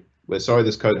say, we're sorry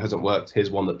this code hasn't worked,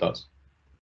 here's one that does.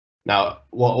 Now,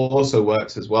 what also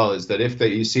works as well is that if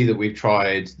you see that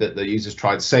the user's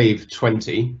tried save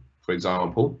 20, for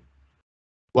example,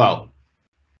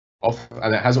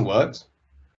 and it hasn't worked,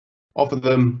 offer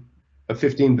them a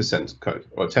 15% code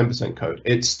or a 10% code.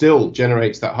 It still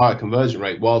generates that higher conversion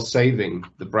rate while saving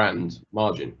the brand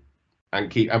margin and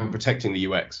protecting the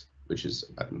UX, which is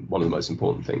one of the most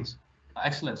important things.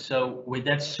 Excellent. So with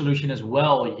that solution as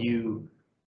well, you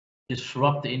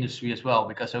disrupt the industry as well,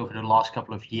 because over the last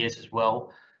couple of years as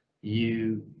well,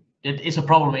 it is a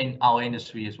problem in our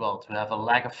industry as well to have a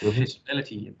lack of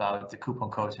visibility about the coupon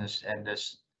codes and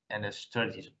the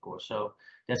strategies, of course. So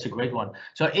that's a great one.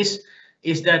 So is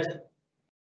that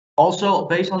also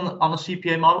based on a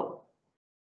CPA model?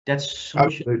 That's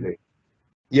solution. Absolutely.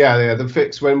 Yeah. The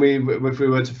fix if we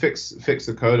were to fix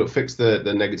the code or fix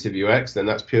the negative UX, then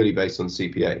that's purely based on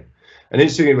CPA. And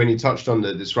interestingly, when you touched on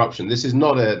the disruption, this is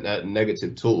not a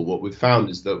negative tool. What we've found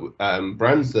is that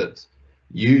brands that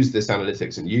use this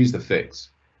analytics and use the fix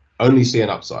only see an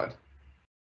upside.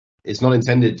 It's not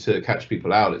intended to catch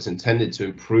people out. It's intended to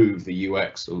improve the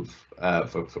UX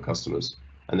for customers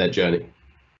and their journey.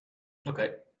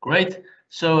 Okay, great.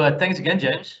 So thanks again,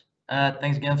 James.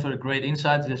 Thanks again for the great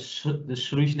insights, the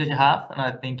solution that you have. And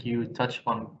I think you touched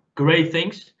upon great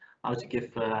things, how to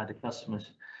give the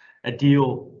customers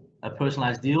a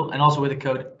personalized deal, and also with the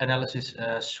code analysis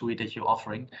suite that you're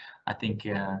offering. I think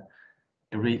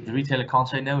the retailer can't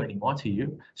say no anymore to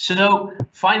you. So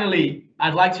finally,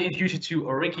 I'd like to introduce you to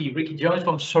Ricki Jones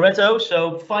from Soreto.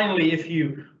 So finally, if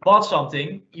you bought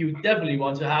something, you definitely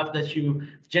want to have that you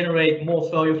generate more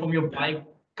value from your buying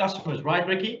customers, right,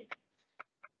 Ricki?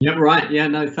 Yeah, right. Yeah,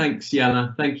 no, thanks,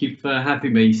 Jelle. Thank you for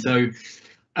having me. So,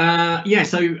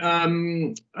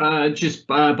 just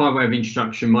by way of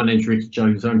introduction, my name's Ricki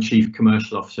Jones. I'm Chief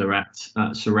Commercial Officer at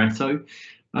Soreto.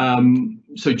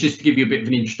 So just to give you a bit of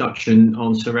an introduction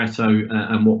on Soreto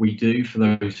and what we do for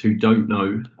those who don't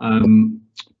know,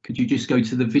 could you just go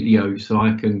to the video so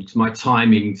I can, my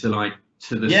timing to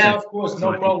the yeah, of course,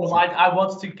 no problem. I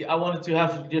wanted to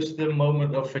have just a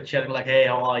moment of chatting, like, hey,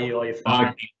 how are you? Are you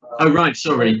fine? Oh right,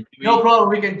 sorry. No problem.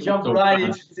 We can jump right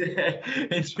into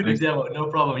the demo. No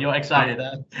problem. You're excited,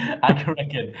 huh? I can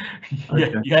reckon.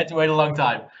 Okay. You had to wait a long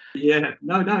time. Yeah,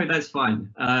 no, that's fine.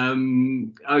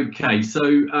 Okay, so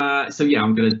yeah,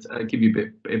 I'm going to give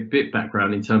you a bit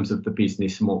background in terms of the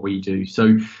business and what we do.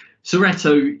 So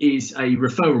Soreto is a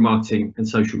referral marketing and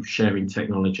social sharing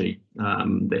technology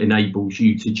that enables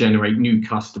you to generate new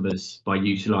customers by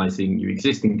utilizing your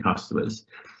existing customers.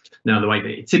 Now, the way that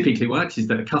it typically works is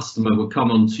that a customer will come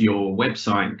onto your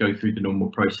website and go through the normal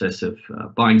process of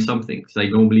buying something, as they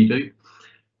normally do.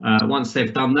 Once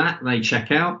they've done that, they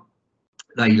check out.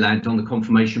 They land on the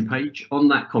confirmation page. On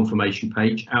that confirmation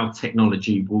page, our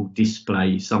technology will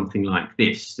display something like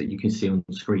this that you can see on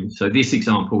the screen. So this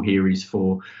example here is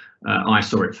for I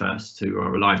Saw It First, who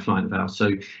are a live client of ours. So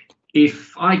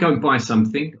if I go and buy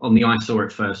something on the I Saw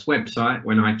It First website,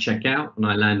 when I check out and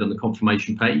I land on the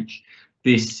confirmation page,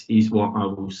 this is what I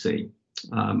will see.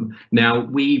 Now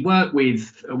we've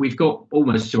got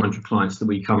almost 200 clients that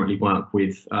we currently work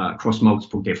with across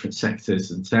multiple different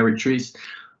sectors and territories.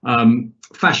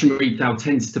 Fashion retail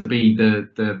tends to be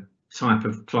the type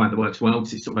of client that works well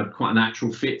because it's sort of quite a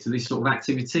natural fit to this sort of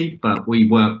activity, but we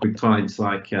work with clients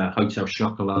like Hotel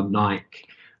Chocolat, Nike,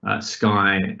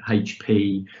 Sky,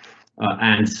 HP,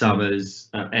 Ann Summers,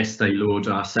 Estee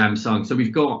Lauder, Samsung. So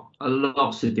we've got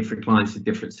lots of different clients in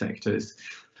different sectors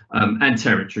and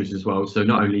territories as well. So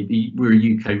not only we're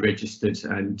a UK registered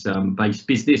and based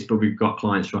business, but we've got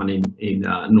clients running in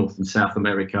North and South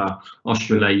America,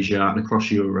 Australasia, and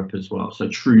across Europe as well. So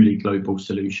truly global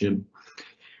solution.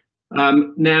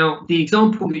 Now, the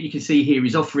example that you can see here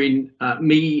is offering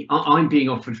I'm being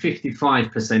offered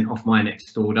 55% off my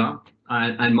next order,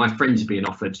 and my friends are being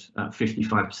offered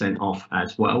 55% off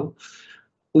as well.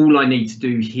 All I need to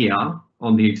do here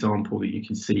on the example that you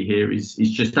can see here is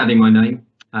just add in my name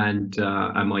and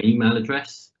my email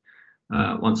address.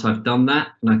 Once I've done that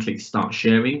and I click start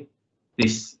sharing,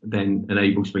 this then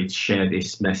enables me to share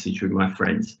this message with my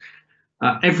friends.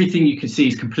 Everything you can see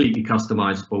is completely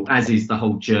customizable, as is the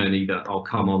whole journey that I'll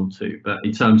come on to. But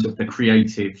in terms of the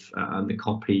creative, the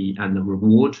copy and the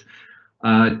reward,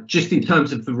 just in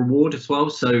terms of the reward as well.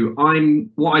 So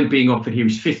what I'm being offered here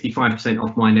is 55%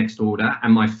 off my next order,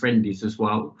 and my friend is as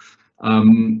well.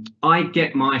 I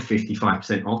get my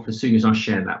 55% off as soon as I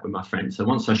share that with my friends. So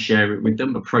once I share it with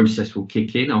them, the process will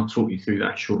kick in. I'll talk you through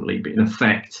that shortly. But in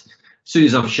effect, as soon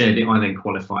as I've shared it, I then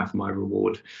qualify for my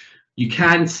reward. You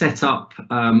can set up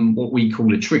what we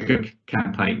call a trigger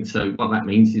campaign. So what that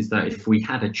means is that if we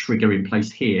had a trigger in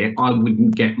place here, I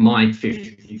wouldn't get my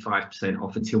 55%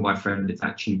 off until my friend has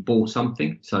actually bought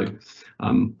something. So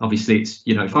obviously it's,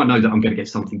 if I know that I'm going to get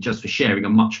something just for sharing,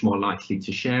 I'm much more likely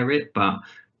to share it. But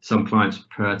some clients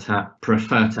prefer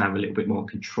to have a little bit more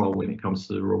control when it comes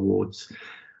to the rewards.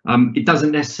 It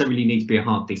doesn't necessarily need to be a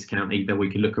hard discount either. We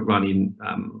can look at running,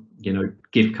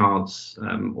 gift cards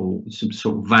or some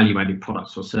sort of value-added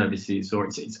products or services. Or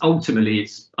it's ultimately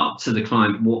it's up to the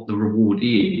client what the reward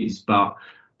is. But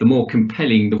the more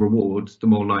compelling the reward, the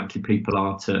more likely people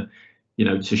are to,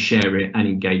 to share it and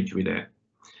engage with it.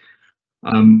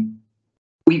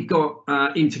 We've got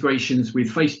integrations with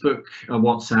Facebook,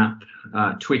 WhatsApp,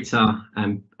 Twitter,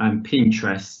 and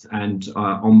Pinterest, and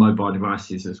on mobile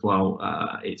devices as well.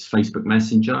 It's Facebook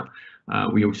Messenger.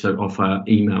 We also offer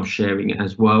email sharing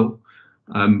as well,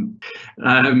 and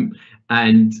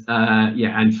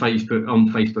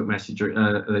Facebook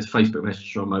Messenger. There's Facebook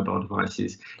Messenger on mobile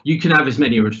devices. You can have as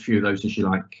many or as few of those as you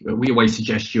like. We always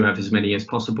suggest you have as many as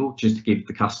possible, just to give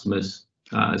the customers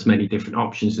as many different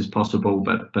options as possible,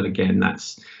 but again,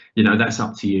 that's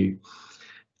up to you.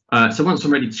 So once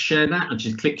I'm ready to share that, I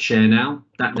just click share now.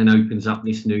 That then opens up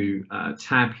this new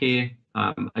tab here.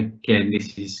 Again,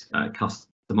 this is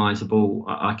customizable.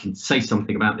 I can say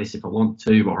something about this if I want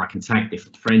to, or I can tag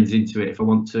different friends into it if I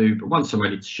want to. But once I'm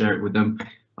ready to share it with them,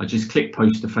 I just click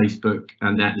post to Facebook,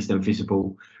 and that is then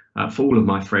visible for all of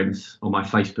my friends on my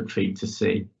Facebook feed to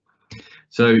see.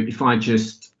 So if I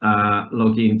just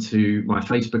log into my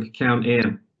Facebook account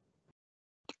here.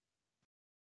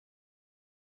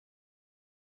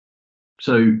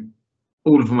 So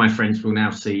all of my friends will now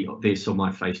see this on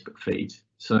my Facebook feed.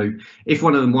 So if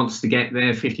one of them wants to get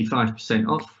their 55%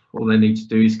 off, all they need to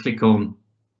do is click on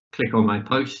my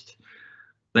post.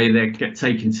 They then get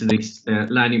taken to this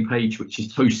landing page, which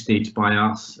is hosted by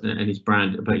us and is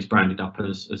branded up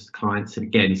as the clients. And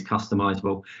again, it's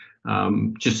customizable.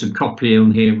 Just some copy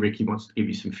on here. Ricki wants to give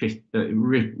you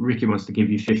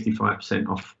 55%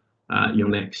 off your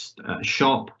next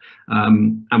shop,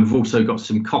 and we've also got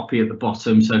some copy at the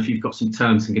bottom. So if you've got some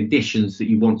terms and conditions that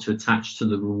you want to attach to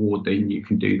the reward, then you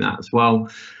can do that as well.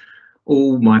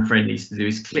 All my friend needs to do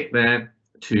is click there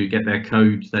to get their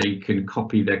code. They can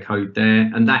copy their code there,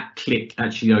 and that click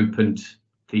actually opened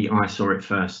the I Saw It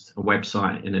First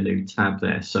website in a new tab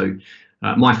there. So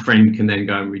my friend can then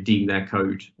go and redeem their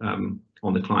code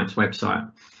on the client's website.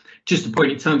 Just a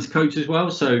point in terms of codes as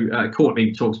well. So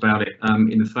Courtney talks about it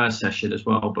in the first session as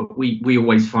well, but we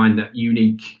always find that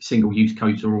unique single-use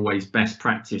codes are always best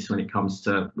practice when it comes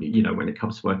to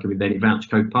working with any voucher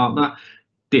code partner.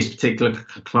 This particular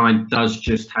client does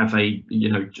just have a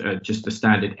just a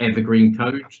standard evergreen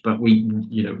code, but we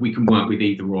can work with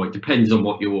either or. It depends on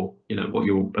what your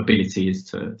ability is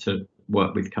to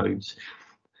work with codes.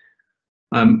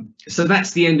 So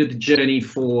that's the end of the journey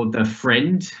for the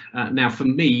friend. Now, for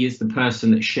me, as the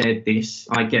person that shared this,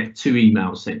 I get 2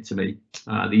 emails sent to me.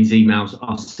 These emails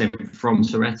are sent from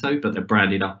Soreto, but they're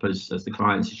branded up as the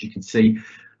clients, as you can see.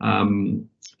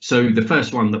 So the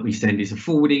first one that we send is a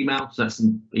forward email. So that's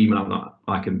an email that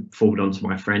I can forward on to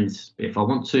my friends if I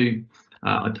want to.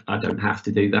 I don't have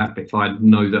to do that, but if I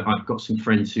know that I've got some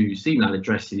friends whose email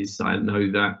addresses I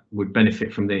know that would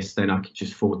benefit from this, then I could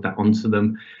just forward that on to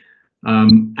them.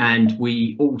 And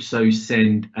we also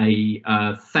send a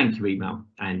thank you email,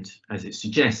 and as it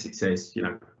suggests, it says, you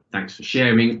know, thanks for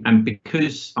sharing. And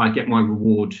because I get my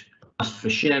reward just for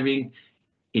sharing,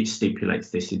 it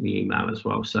stipulates this in the email as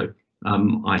well. So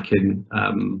I can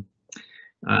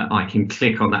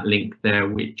click on that link there,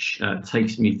 which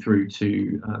takes me through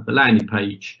to the landing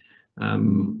page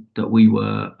that we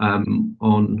were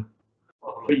on.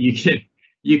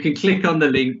 You can click on the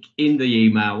link in the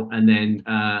email, and then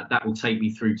that will take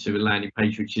me through to a landing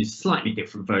page, which is a slightly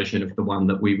different version of the one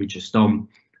that we were just on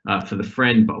for the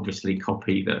friend, but obviously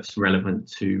copy that's relevant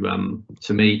to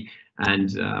me.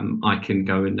 And I can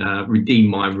go and redeem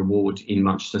my reward in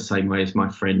much the same way as my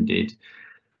friend did.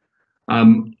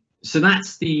 So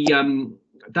that's the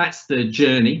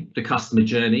journey, the customer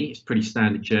journey. It's a pretty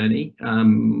standard journey.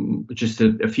 Just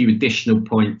a few additional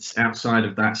points outside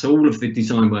of that. So all of the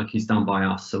design work is done by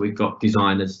us. So we've got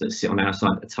designers that sit on our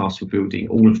side that are tasked with building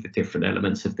all of the different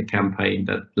elements of the campaign,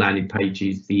 the landing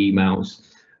pages, the emails,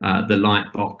 the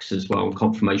light box as well,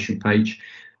 confirmation page.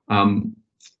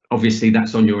 Obviously,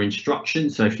 that's on your instruction.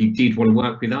 So if you did want to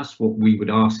work with us, what we would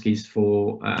ask is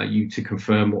for you to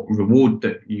confirm what reward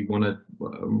that you want to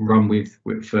run with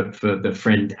for the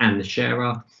friend and the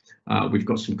sharer. We've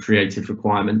got some creative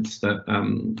requirements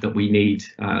that we need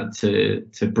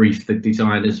to brief the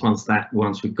designers.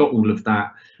 Once we've got all of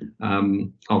that,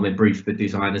 I'll then brief the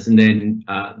designers, and then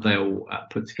they'll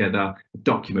put together a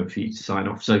document for you to sign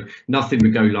off. So nothing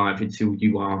will go live until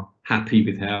you are happy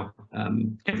with how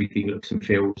everything looks and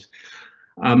feels.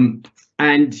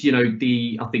 And you know,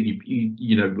 I think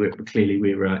you know, we're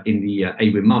in the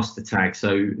Awin master tag,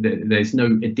 so there's no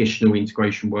additional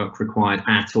integration work required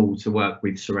at all to work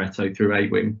with Soreto through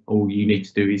Awin. All you need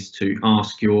to do is to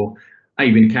ask your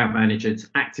Awin account manager to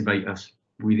activate us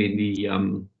within the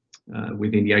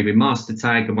Awin master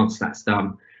tag, and once that's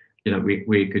done, you know,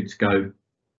 we're good to go.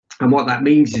 And what that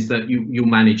means is that you'll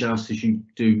manage us as you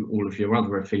do all of your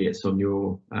other affiliates on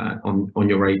your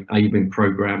Awin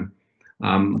program.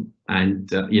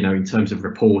 And you know, in terms of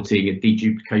reporting and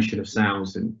deduplication of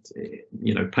sales and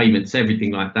you know, payments,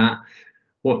 everything like that.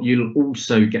 What you'll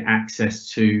also get access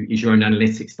to is your own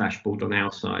analytics dashboard on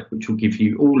our side, which will give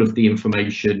you all of the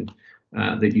information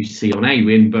that you see on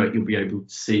Awin, but you'll be able to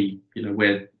see, you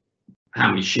know, how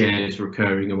many shares are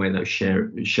occurring and where those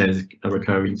shares are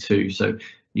occurring to. So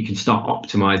you can start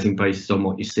optimizing based on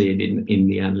what you're seeing in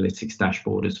the analytics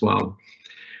dashboard as well.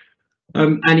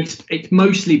 And it's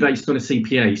mostly based on a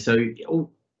CPA. So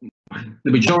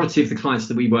the majority of the clients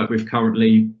that we work with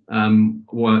currently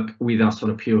work with us on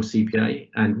a pure CPA,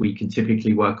 and we can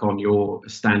typically work on your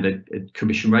standard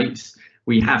commission rates.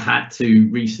 We have had to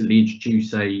recently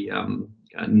introduce a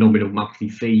nominal monthly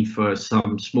fee for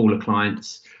some smaller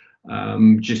clients,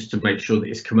 just to make sure that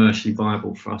it's commercially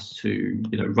viable for us to,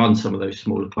 you know, run some of those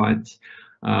smaller clients.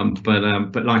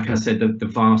 But like I said, the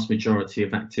vast majority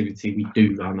of activity we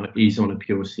do run is on a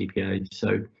pure CPA.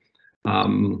 So,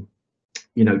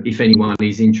 you know, if anyone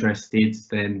is interested,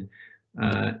 then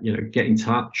you know, get in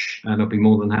touch, and I'll be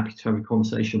more than happy to have a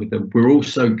conversation with them. We're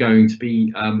also going to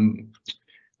be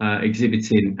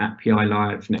exhibiting at PI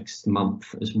Live next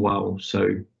month as well.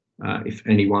 So if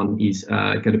anyone is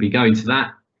going to be going to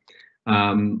that,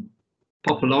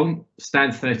 pop along,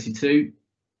 stand 32,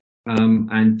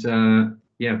 and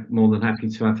yeah, more than happy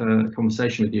to have a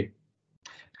conversation with you.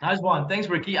 Nice one. Thanks,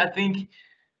 Ricki. I think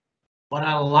what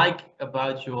I like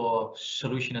about your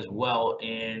solution as well,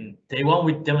 in day one,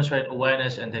 we demonstrate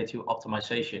awareness, and day two,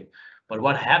 optimization. But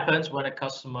what happens when a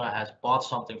customer has bought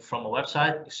something from a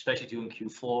website, especially during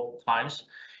Q4 times,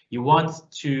 you want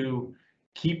to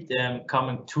keep them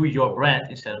coming to your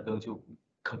brand instead of going to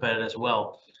competitors as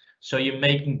well. So you're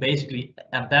making basically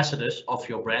ambassadors of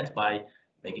your brand by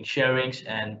making sharings,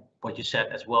 and what you said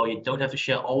as well, you don't have to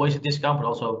share always a discount, but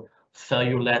also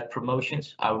value-led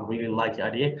promotions. I really like the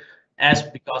idea,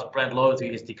 because brand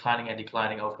loyalty is declining and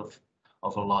declining over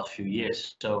the last few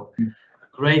years. So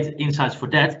great insights for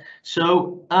that.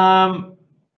 So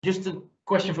just a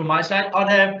question from my side: are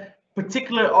there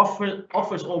particular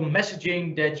offers or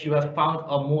messaging that you have found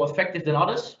are more effective than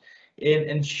others in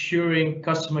ensuring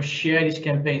customers share these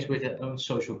campaigns with their own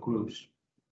social groups?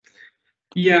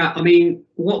 Yeah, I mean,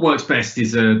 what works best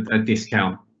is a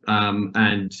discount.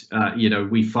 You know,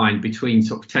 we find between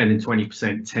sort of 10 and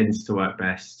 20% tends to work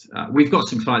best. We've got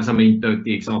some clients, I mean,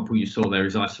 the example you saw there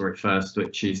is I Saw It First,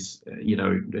 which is, you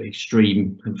know, the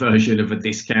extreme version of a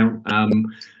discount.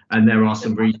 And there are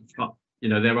some, you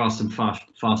know, there are some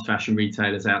fast fashion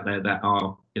retailers out there that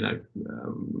are, you know,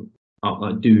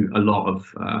 do a lot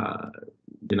of,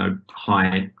 you know,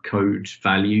 high code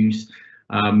values.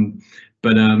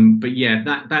 But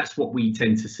yeah, that's what we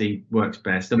tend to see works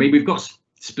best. I mean, we've got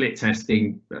split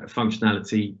testing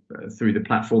functionality through the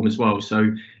platform as well,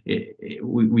 so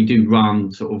we do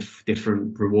run sort of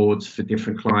different rewards for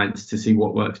different clients to see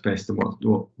what works best and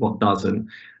what doesn't.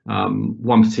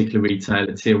 One particular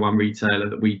retailer, tier 1 retailer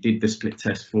that we did the split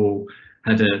test for,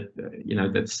 had a, you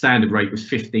know, the standard rate was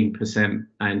 15%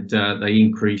 and they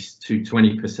increased to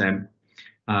 20%.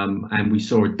 And we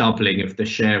saw a doubling of the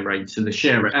share rate. So the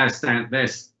share rate, their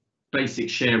basic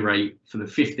share rate for the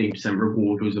 15%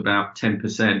 reward was about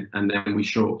 10%, and then we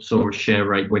saw a share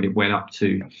rate when it went up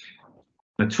to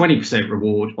a 20%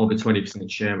 reward of a 20%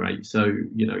 share rate. So,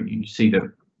 you know, you see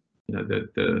the, you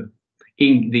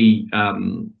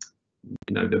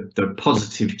know, the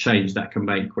positive change that can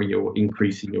make when you're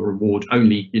increasing your reward,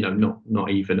 only, you know,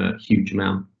 not even a huge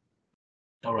amount.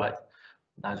 All right.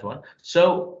 Nice one.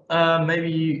 So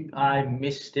maybe I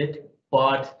missed it,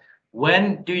 but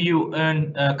when do you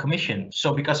earn a commission?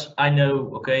 So because I know,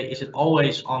 okay, is it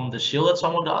always on the sale that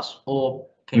someone does, or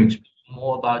can you explain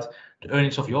more about the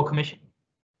earnings of your commission?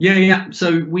 Yeah. So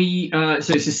so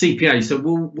it's a CPA. So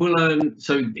we'll earn.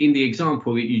 So in the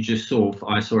example that you just saw,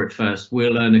 I Saw It First,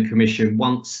 we'll earn a commission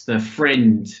once the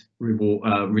friend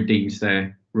redeems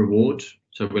their reward.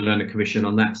 So we'll earn a commission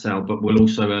on that sale, but we'll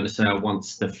also earn a sale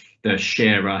once the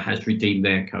sharer has redeemed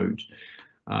their code.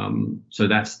 So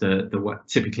that's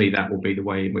typically that will be the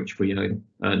way in which we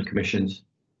earn commissions.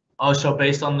 Oh, so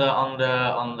based on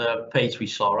the page we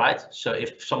saw, right? So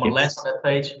if someone lands on that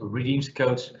page, redeems the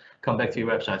codes, come back to your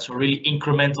website. So really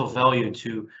incremental value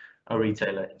to a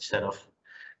retailer instead of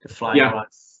the flying around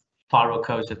viral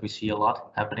codes that we see a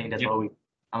lot happening. That's why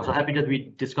I'm so happy that we're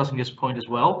discussing this point as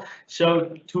well.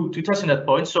 So to touch on that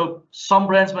point, so some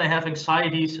brands may have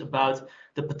anxieties about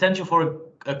the potential for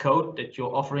a code that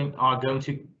you're offering are going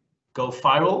to go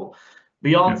viral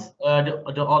beyond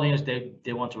the audience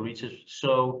they want to reach.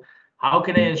 So how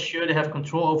can they ensure they have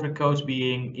control over the codes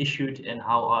being issued and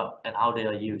how they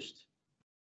are used?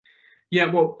 Yeah,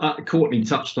 well, Courtney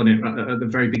touched on it at the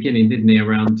very beginning, didn't he?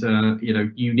 Around you know,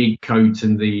 unique codes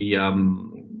and the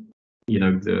you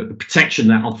know, the protection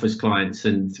that offers clients,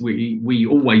 and we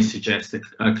always suggest that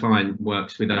a client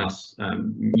works with us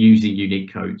using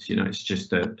unique codes. You know, it's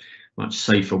just a much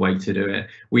safer way to do it.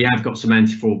 We have got some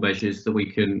anti-fraud measures that we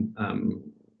can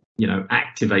you know,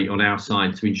 activate on our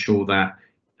side to ensure that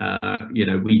you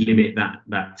know, we limit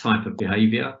that type of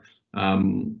behavior.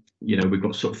 You know, we've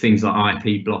got sort of things like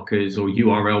IP blockers or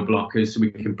URL blockers, so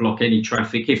we can block any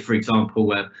traffic. If, for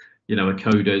example, you know,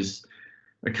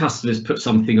 a customer's put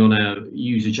something on a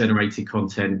user-generated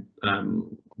content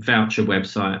voucher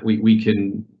website, we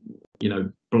can, you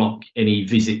know, block any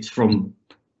visits from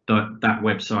that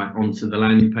website onto the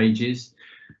landing pages,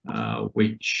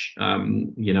 which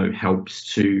you know,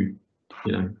 helps to,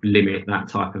 you know, limit that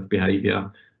type of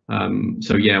behavior.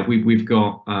 So yeah, we've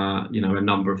got you know, a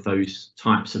number of those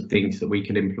types of things that we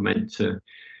can implement to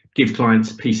give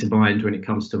clients peace of mind when it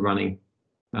comes to running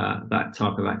that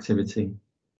type of activity.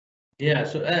 Yeah,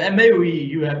 so and maybe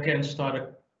you can start a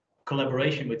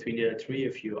collaboration between the three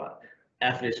of you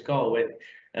after this call with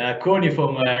Courtney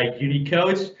from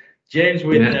Uniqodo, James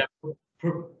with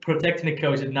protecting the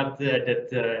codes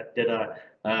that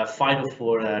are vital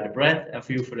for the brand, and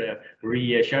for you for the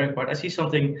re-sharing part. I see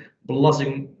something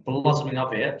blossoming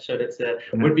up here, so that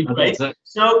would be great.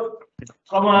 So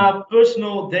from a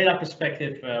personal data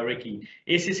perspective, Ricki,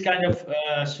 is this kind of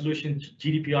solution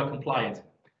GDPR compliant?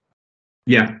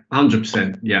 Yeah,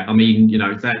 100%. Yeah, I mean, you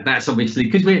know, that's obviously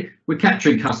because we're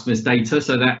capturing customers' data,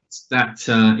 so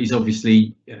that is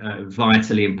obviously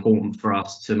vitally important for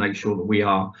us to make sure that we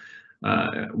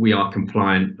are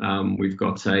compliant. We've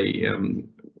got a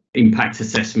impact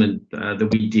assessment that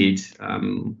we did.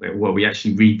 Well, we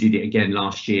actually redid it again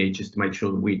last year just to make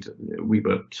sure that we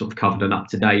were sort of covered and up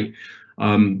to date.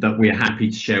 That we're happy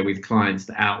to share with clients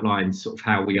that outlines sort of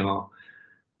how we are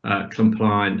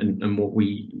compliant and what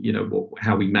we, you know,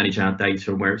 how we manage our data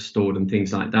and where it's stored and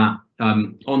things like that.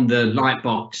 On the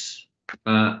Lightbox,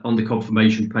 on the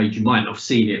confirmation page, you might not have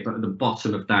seen it, but at the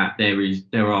bottom of that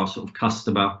there are sort of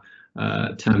customer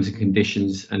terms and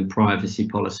conditions and privacy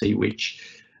policy,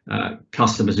 which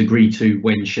customers agree to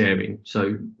when sharing.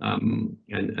 So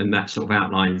and that sort of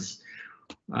outlines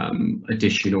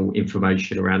additional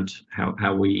information around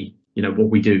how we, what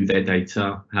we do with their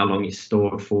data, how long it's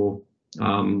stored for,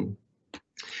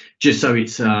 just so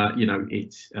it's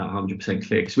it's 100%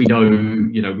 clear, because we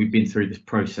know, we've been through this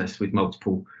process with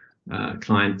multiple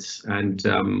clients, and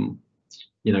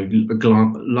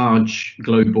large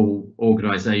global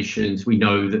organizations. We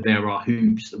know that there are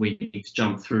hoops that we need to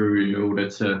jump through in order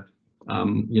to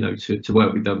to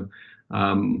work with them,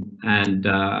 and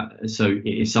so it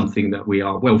is something that we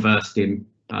are well versed in,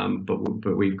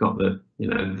 but we've got the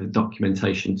the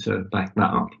documentation to back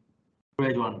that up.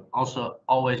 Great one. Also,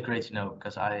 always great to know,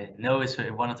 because I know it's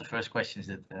one of the first questions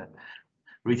that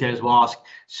retailers will ask.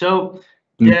 So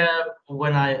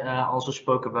when I also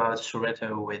spoke about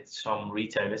Soreto with some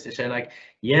retailers, they say like,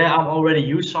 yeah, I'm already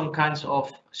used some kinds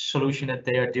of solution that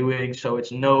they are doing, so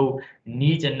it's no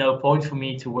need and no point for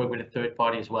me to work with a third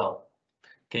party as well.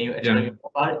 Can you explain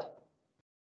more about it?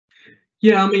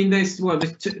 Yeah, I mean, there's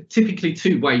typically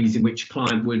two ways in which a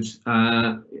client would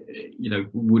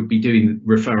would be doing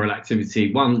referral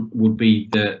activity. One would be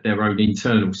their own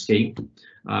internal scheme,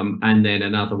 and then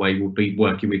another way would be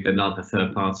working with another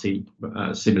third party,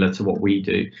 similar to what we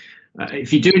do.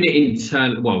 If you're doing it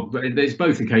internal, well, there's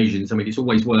both occasions. I mean, it's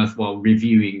always worthwhile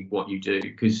reviewing what you do,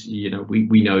 because we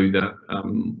know that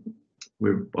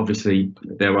we're obviously,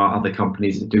 there are other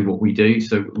companies that do what we do,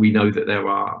 so we know that there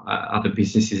are other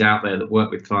businesses out there that work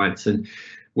with clients, and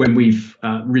when we've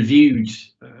reviewed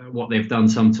what they've done,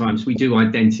 sometimes we do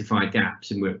identify gaps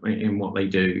in what they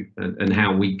do, and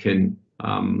how we can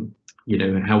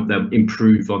help them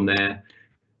improve on their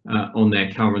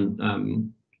current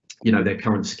their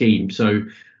current scheme. So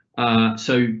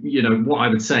what I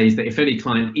would say is that if any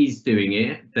client is doing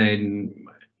it, then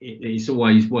it's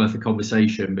always worth a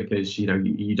conversation, because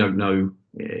you don't know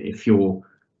if your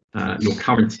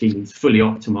current scheme is fully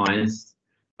optimized.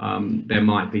 There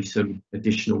might be some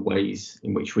additional ways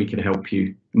in which we can help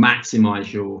you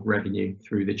maximize your revenue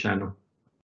through the channel.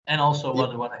 And also,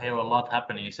 what I hear a lot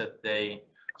happening is that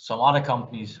some other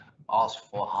companies ask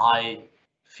for high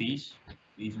fees,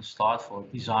 even start for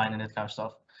design and that kind of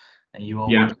stuff, and you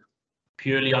are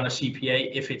purely on a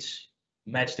CPA if it's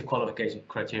match the qualification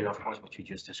criteria, of course, what you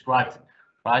just described,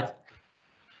 right?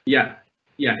 Yeah,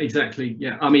 exactly.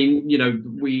 Yeah, I mean, there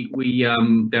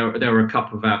are a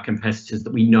couple of our competitors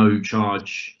that we know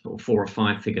charge sort of 4 or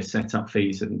 5 figure setup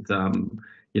fees, and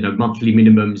monthly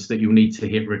minimums that you'll need to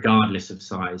hit regardless of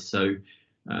size. So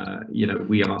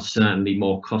we are certainly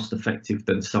more cost effective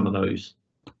than some of those.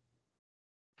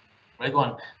 Great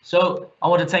one. So I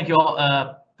want to thank you all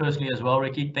personally as well,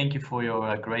 Ricki. Thank you for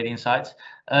your great insights.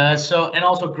 And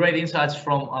also great insights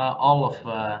from all of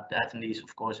the attendees,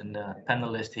 of course, and the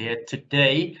panelists here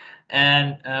today,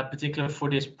 and particularly for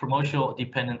this promotional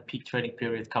dependent peak trading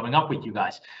period coming up with you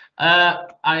guys.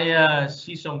 I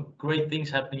see some great things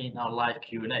happening in our live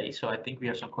Q&A, so I think we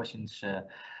have some questions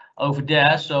over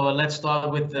there. So let's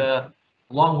start with the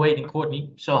long waiting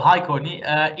Courtney. So hi, Courtney.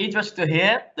 Interested to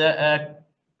hear the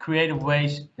creative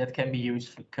ways that can be used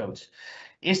for codes.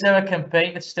 Is there a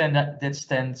campaign that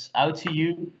stands out to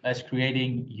you as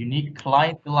creating unique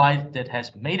client delight that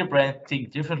has made a brand think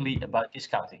differently about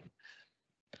discounting?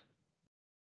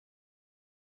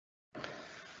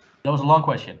 That was a long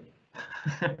question.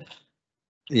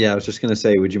 Yeah, I was just going to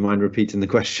say, would you mind repeating the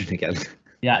question again?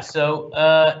 Yeah, so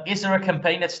is there a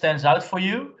campaign that stands out for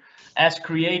you as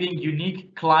creating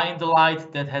unique client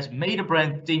delight that has made a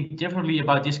brand think differently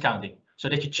about discounting? So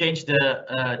that you change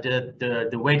the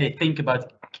way they think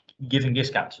about giving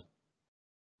discounts.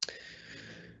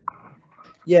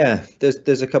 Yeah,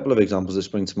 there's a couple of examples that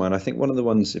spring to mind. I think one of the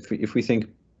ones, if we think,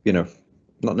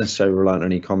 not necessarily reliant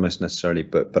on e-commerce necessarily,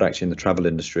 but actually in the travel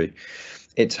industry,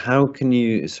 it's how can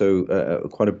you,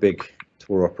 quite a big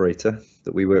tour operator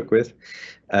that we work with,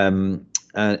 and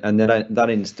that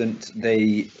instant,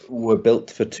 they were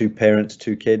built for 2 parents,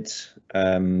 2 kids.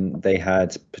 They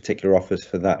had particular offers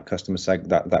for that customer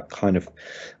that kind of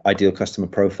ideal customer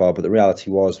profile, but the reality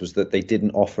was that they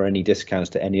didn't offer any discounts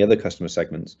to any other customer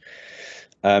segments.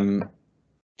 And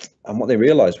what they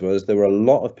realized was there were a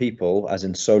lot of people, as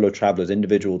in solo travelers,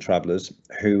 individual travelers,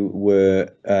 who were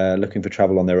looking for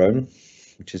travel on their own,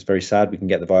 which is very sad. We can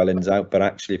get the violins out, but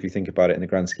actually, if you think about it in the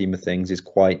grand scheme of things, is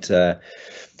quite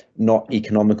not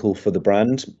economical for the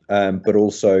brand, but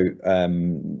also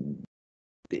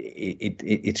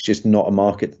it's just not a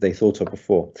market that they thought of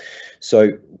before.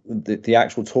 So the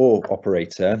actual tour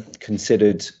operator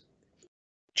considered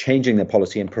changing their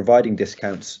policy and providing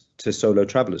discounts to solo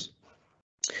travelers.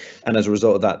 And as a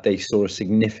result of that, they saw a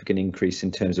significant increase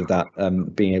in terms of that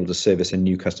being able to service a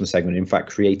new customer segment, in fact,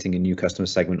 creating a new customer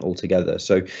segment altogether.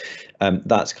 So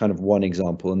that's kind of one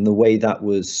example. And the way that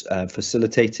was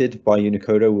facilitated by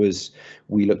Uniqodo was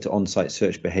we looked at on-site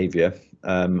search behavior,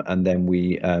 and then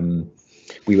we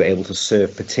were able to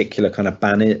serve particular kind of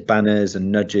banners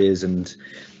and nudges and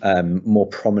more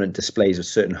prominent displays of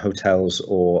certain hotels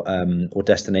or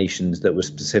destinations that were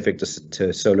specific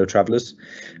to solo travelers.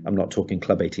 I'm not talking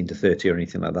Club 18 to 30 or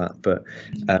anything like that, but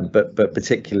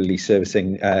particularly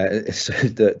servicing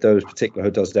those particular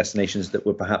hotels, destinations that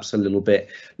were perhaps a little bit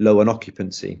low on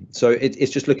occupancy. So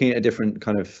it's just looking at a different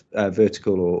kind of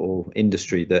vertical or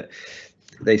industry that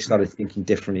they started thinking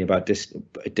differently about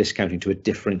discounting to a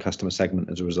different customer segment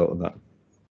as a result of that.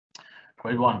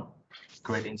 Great one.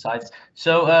 Great insights.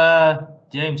 So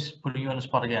James, putting you on the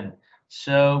spot again.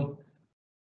 So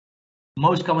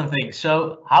most common thing.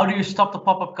 So how do you stop the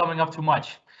pop-up coming up too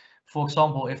much? For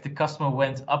example, if the customer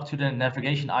went up to the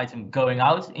navigation item going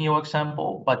out in your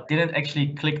example, but didn't actually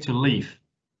click to leave.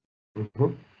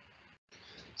 Mm-hmm.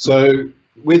 So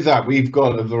with that, we've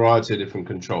got a variety of different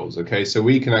controls. Okay, so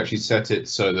we can actually set it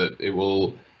so that it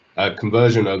will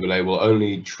conversion overlay will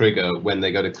only trigger when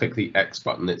they go to click the X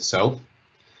button itself.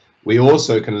 We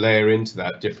also can layer into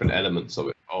that different elements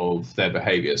of their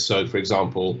behavior. So for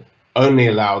example, only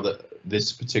allow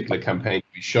this particular campaign to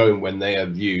be shown when they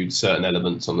have viewed certain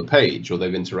elements on the page or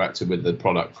they've interacted with the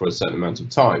product for a certain amount of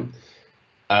time.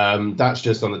 That's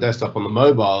just on the desktop. On the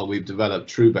mobile, we've developed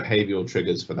true behavioral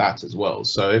triggers for that as well.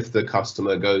 So if the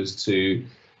customer goes to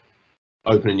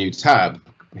open a new tab,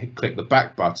 click the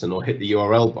back button or hit the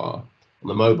URL bar on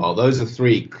the mobile, those are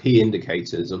three key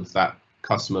indicators of that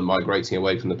customer migrating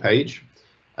away from the page,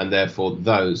 and therefore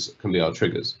those can be our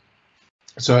triggers.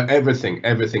 So everything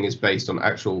is based on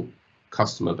actual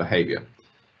customer behavior,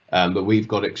 but we've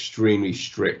got extremely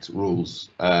strict rules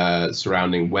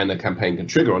surrounding when a campaign can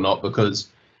trigger or not, because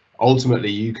ultimately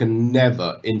you can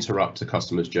never interrupt a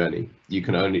customer's journey. You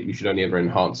should only ever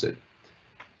enhance it.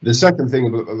 The second thing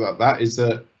about that is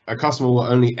that a customer will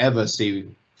only ever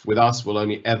see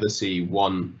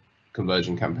one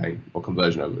conversion campaign or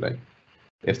conversion overlay.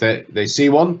 If they see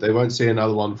one, they won't see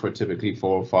another one for typically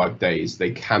 4 or 5 days.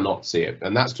 They cannot see it,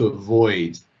 and that's to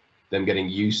avoid them getting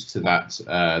used to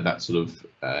that sort of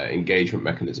engagement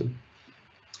mechanism.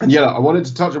 And yeah, I wanted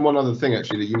to touch on one other thing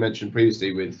actually that you mentioned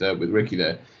previously with Ricki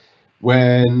there,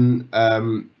 when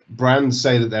brands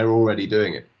say that they're already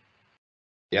doing it.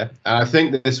 Yeah, and I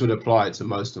think that this would apply to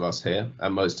most of us here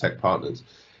and most tech partners.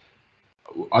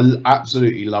 I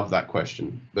absolutely love that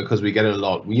question because we get it a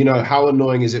lot. You know, how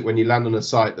annoying is it when you land on a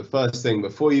site, the first thing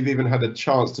before you've even had a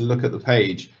chance to look at the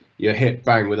page, you're hit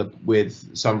bang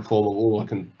with some form of, all I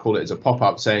can call it is a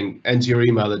pop-up saying enter your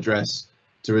email address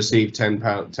to receive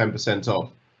 10%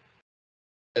 off.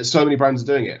 So many brands are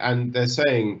doing it, and they're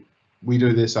saying we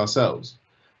do this ourselves.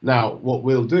 Now, what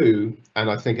we'll do, and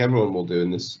I think everyone will do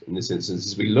in this instance,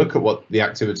 is we look at what the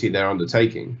activity they're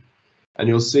undertaking. And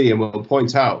you'll see, and we'll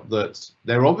point out that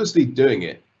they're obviously doing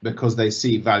it because they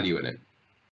see value in it.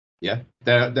 Yeah,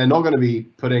 they're not going to be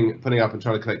putting up and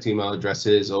trying to collect email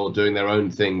addresses or doing their own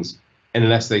things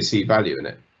unless they see value in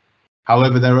it.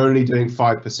 However, they're only doing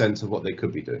 5% of what they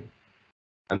could be doing.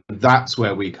 And that's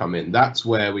where we come in. That's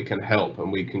where we can help,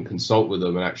 and we can consult with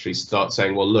them and actually start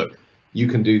saying, well, look, you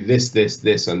can do this, this,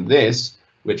 this, and this,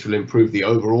 which will improve the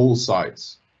overall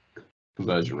site's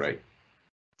conversion rate.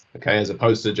 Okay, as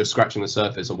opposed to just scratching the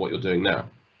surface of what you're doing now.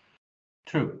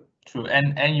 True.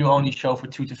 And you only show for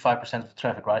 2 to 5% of the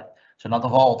traffic, right? So not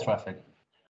of all traffic.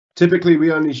 Typically,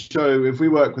 we only show, if we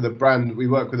work with a brand, we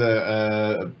work with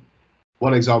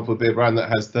one example would be a brand that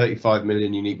has 35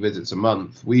 million unique visits a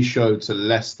month. We show to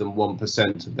less than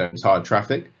 1% of their entire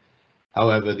traffic.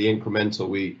 However, the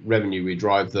incremental revenue we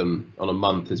drive them on a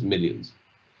month is millions.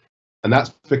 And that's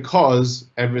because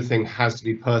everything has to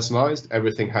be personalized,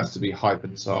 everything has to be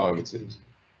hyper-targeted.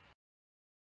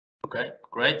 Okay,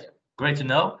 great to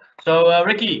know. So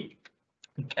Ricki,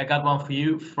 I got one for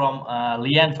you from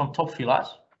Leanne from Top Villas.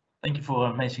 Thank you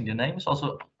for mentioning the name. It's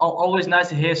also always nice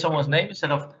to hear someone's name instead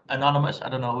of anonymous. I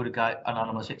don't know who the guy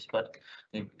anonymous is, but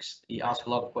he asks a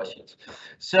lot of questions.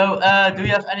 So do you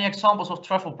have any examples of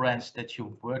travel brands that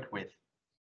you work with?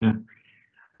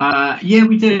 Yeah,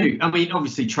 we do. I mean,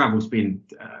 obviously, travel's been,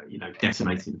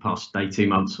 decimated the past 18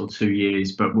 months or 2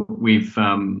 years. But we've,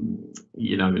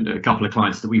 a couple of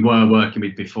clients that we were working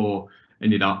with before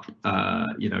ended up,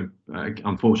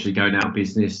 unfortunately going out of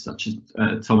business, such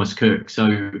as Thomas Cook.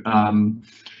 So,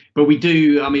 but we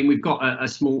do. I mean, we've got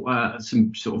some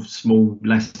sort of small,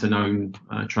 lesser known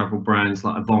travel brands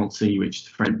like Avancy, which is the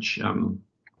French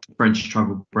French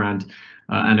travel brand,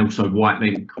 and also White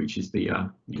Link, which is the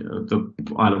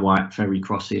Isle of Wight ferry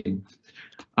crossing.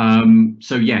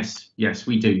 So yes,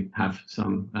 we do have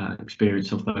some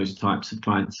experience of those types of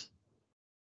clients.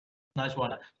 Nice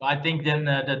one. I think then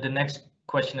the next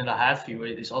question that I have for you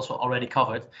is also already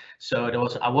covered. So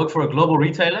I work for a global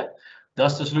retailer.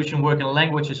 Does the solution work in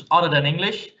languages other than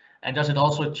English? And does it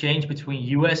also change between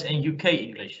US and UK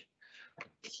English?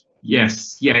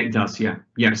 Yes, yeah, it does. Yeah.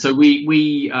 So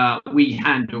we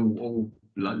handle all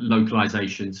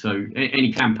localization. So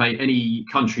any campaign, any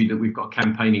country that we've got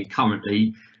campaigning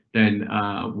currently, then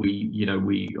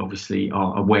we obviously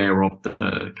are aware of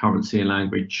the currency and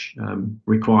language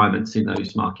requirements in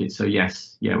those markets. So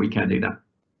yes, yeah, we can do that.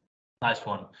 Nice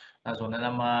one. And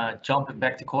I'm jumping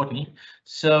back to Courtney.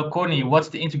 So Courtney, what's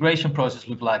the integration process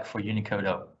look like for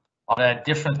Uniqodo? Are there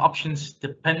different options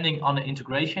depending on the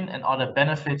integration, and are there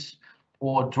benefits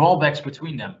or drawbacks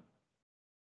between them?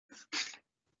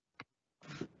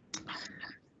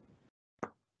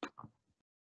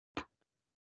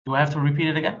 Do I have to repeat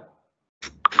it again?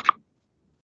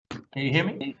 Can you hear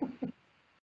me?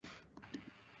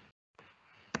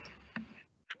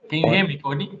 Can you hear me,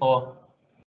 Courtney? Or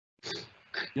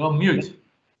you're on mute?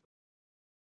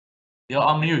 You're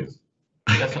on mute.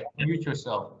 You have to unmute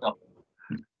yourself.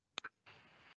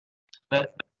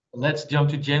 Let's jump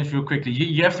to James real quickly.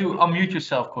 You have to unmute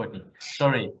yourself, Courtney.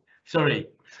 Sorry.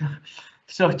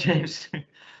 So James,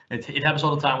 it happens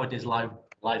all the time with this live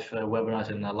webinars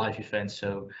and live events.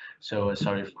 So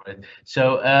sorry for it.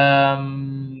 So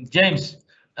James,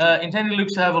 Intended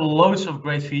looks to have loads of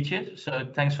great features. So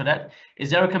thanks for that. Is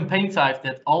there a campaign type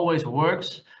that always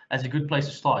works as a good place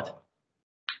to start?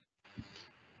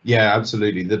 Yeah,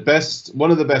 absolutely. One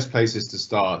of the best places to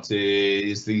start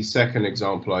is the second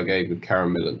example I gave with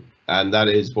Karen Millen, and that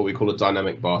is what we call a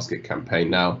dynamic basket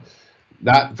campaign. Now,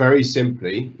 that very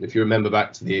simply, if you remember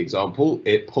back to the example,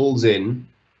 it pulls in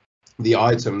the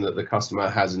item that the customer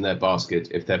has in their basket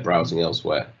if they're browsing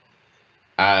elsewhere,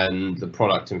 and the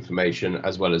product information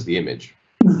as well as the image.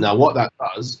 Now, what that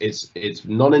does, it's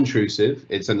non-intrusive.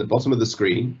 It's in the bottom of the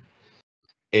screen.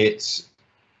 It's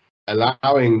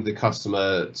allowing the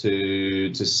customer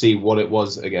to see what it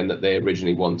was again that they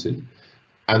originally wanted.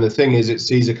 And the thing is, it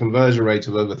sees a conversion rate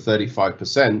of over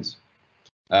 35%,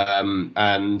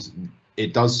 and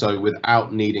it does so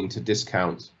without needing to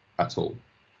discount at all.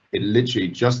 It literally,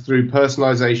 just through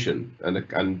personalization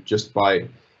and just by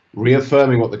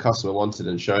reaffirming what the customer wanted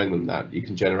and showing them that, you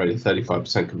can generate a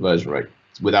 35% conversion rate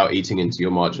without eating into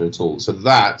your margin at all. So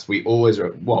that we always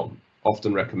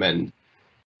often recommend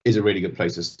is a really good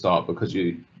place to start, because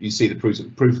you see the proof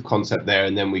of concept there,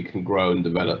 and then we can grow and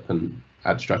develop and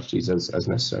add strategies as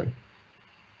necessary.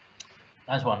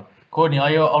 Nice one. Courtney, are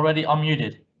you already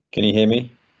unmuted? Can you hear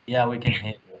me? Yeah, we can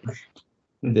hear you.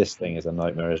 This thing is a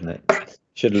nightmare, isn't it?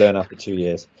 Should learn after 2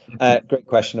 years. Great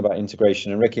question about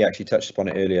integration, and Ricki actually touched upon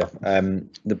it earlier.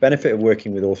 The benefit of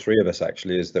working with all three of us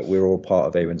actually is that we're all part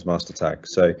of Awin's master tag.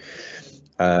 So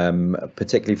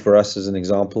particularly for us, as an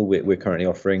example, we're currently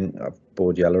offering, I've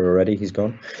bored Jelle already, he's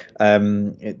gone.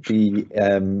 The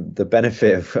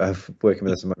benefit of working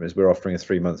with us at the moment is we're offering a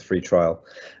 3-month free trial,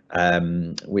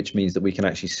 which means that we can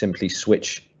actually simply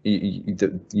switch.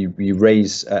 You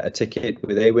raise a ticket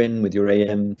with Awin, with your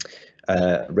AM,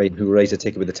 who raise a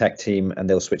ticket with the tech team, and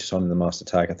they'll switch us on in the master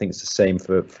tag. I think it's the same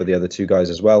for the other two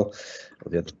guys as well,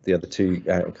 or the other two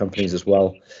companies as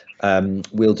well.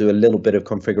 We'll do a little bit of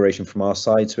configuration from our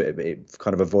side, so it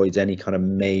kind of avoids any kind of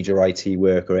major IT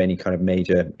work or any kind of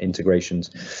major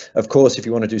integrations. Of course, if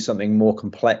you want to do something more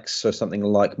complex, so something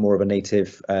like more of a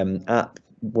native app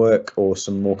work, or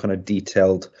some more kind of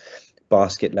detailed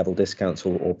basket level discounts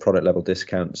or product level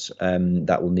discounts,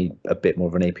 that will need a bit more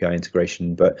of an API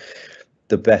integration. But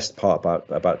the best part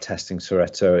about testing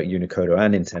Soreto, Uniqodo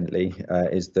and Intently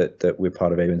is that we're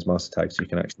part of Awin's master tag, so you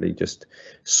can actually just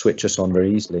switch us on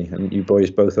very easily. And you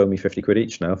boys both owe me 50 quid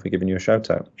each now for giving you a shout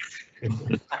out.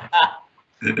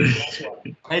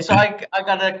 Hey, so I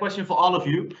got a question for all of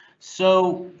you.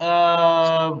 So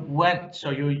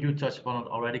you touched upon it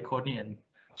already, Courtney, and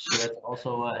Soreto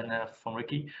also, and from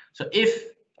Ricki. So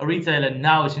if a retailer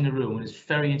now is in the room and is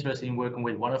very interested in working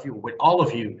with one of you, with all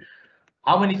of you,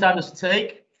 how many time does it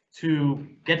take to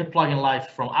get the plugin live?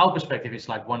 From our perspective, it's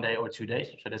like 1 day or 2 days,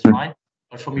 so that's fine.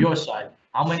 But from your side,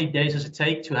 how many days does it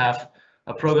take to have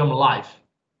a program live,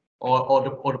 or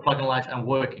the plugin live and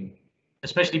working?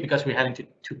 Especially because we're heading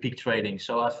to peak trading.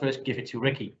 So I'll first give it to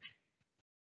Ricki.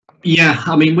 Yeah,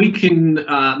 I mean, we can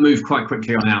move quite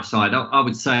quickly on our side. I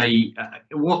would say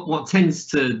what tends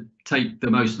to take the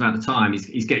most amount of time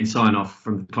is getting sign off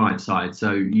from the client side.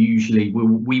 So usually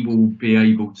we will be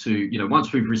able to, you know,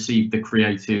 once we've received the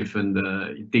creative and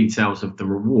the details of the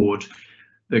reward,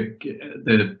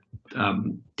 the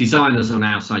designers on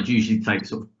our side usually take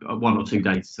sort of 1 or 2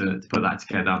 days to put that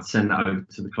together, send that over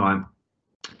to the client.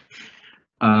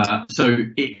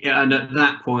 And at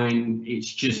that point,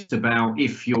 it's just about,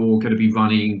 if you're going to be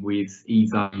running with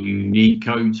either unique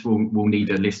codes, we'll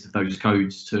need a list of those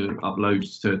codes to upload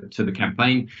to the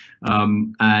campaign.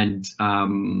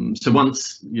 So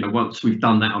once we've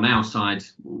done that on our side,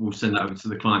 we'll send that over to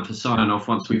the client for sign off.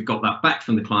 Once we've got that back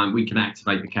from the client, we can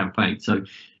activate the campaign. So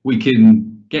we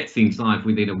can get things live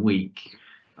within a week.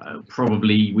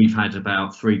 Probably we've had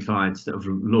about 3 clients that have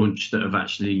launched that have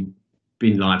actually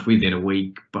been live within a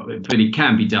week, but it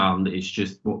can be done. It's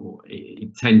just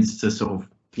it tends to sort of,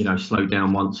 you know, slow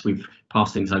down once we've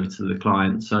passed things over to the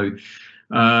client. So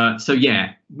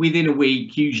yeah, within a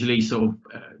week, usually sort of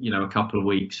you know, a couple of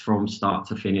weeks from start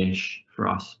to finish for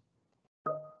us.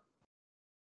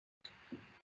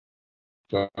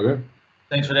 Okay.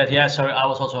 Thanks for that. Yeah, sorry, I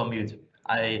was also on mute.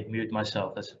 I mute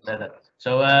myself. That's better.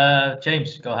 So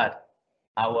James, go ahead.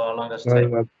 How long does it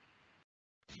take?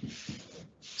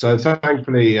 So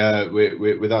thankfully,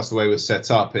 with us, the way we're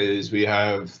set up is we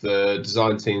have the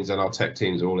design teams and our tech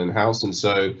teams are all in-house. And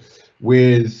so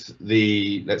with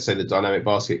the, let's say, the dynamic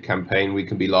basket campaign, we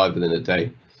can be live within a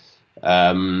day.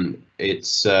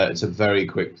 It's a very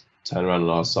quick turnaround on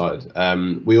our side.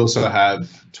 We also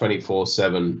have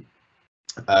 24/7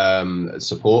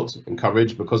 support and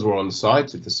coverage because we're on the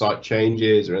site. If the site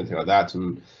changes or anything like that,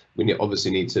 and we obviously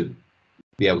need to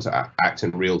be able to act in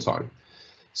real time.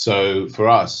 So for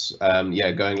us,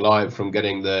 yeah, going live from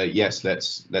getting the yes,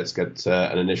 let's get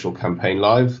an initial campaign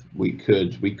live, we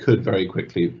could very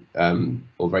quickly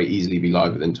or very easily be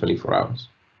live within 24 hours.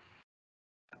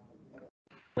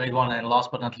 Great one. And last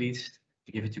but not least,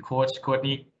 to give it to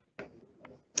Courtney.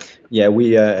 Yeah,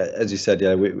 we as you said,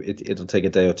 yeah, it'll take a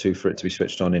day or 2 for it to be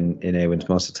switched on in Awin's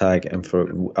master tag, and for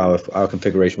our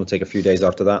configuration will take a few days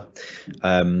after that.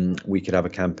 We could have a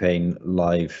campaign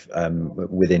live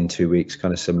within 2 weeks,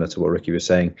 kind of similar to what Ricki was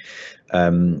saying.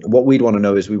 What we'd want to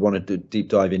know is, we want to deep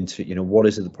dive into, you know, what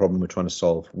is it the problem we're trying to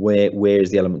solve? Where is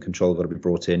the element control got to be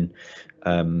brought in?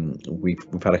 We've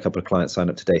had a couple of clients sign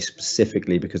up today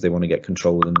specifically because they want to get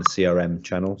control within the CRM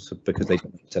channel, so because they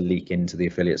want to leak into the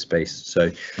affiliate space. So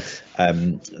it's a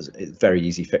very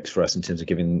easy fix for us in terms of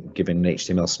giving an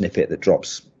HTML snippet that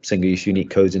drops single-use unique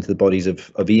codes into the bodies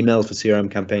of emails for CRM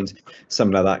campaigns.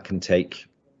 Something like that can take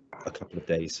a couple of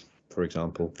days, for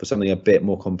example. For something a bit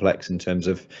more complex in terms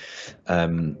of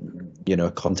you know,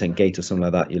 a content gate or something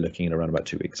like that, you're looking at around about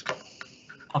 2 weeks.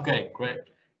 Okay,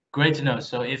 great to know.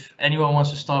 So if anyone wants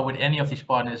to start with any of these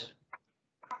partners,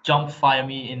 jump via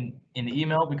me in the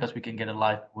email, because we can get it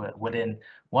live within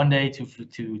 1 day to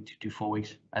 4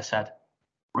 weeks, as said,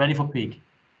 ready for peak.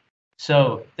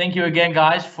 So thank you again,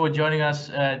 guys, for joining us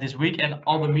this week, and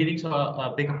all the meetings.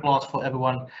 A big applause for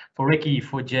everyone, for Ricki,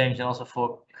 for James, and also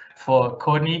for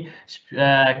Courtney.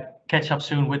 Catch up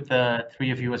soon with the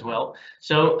 3 of you as well.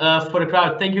 So for the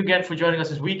crowd, thank you again for joining us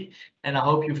this week, and I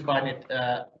hope you find it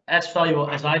as valuable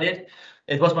as I did.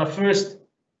 It was my first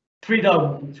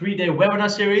 3-day webinar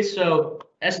series. So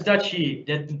as a Dutchie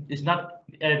that is not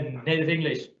native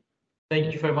English,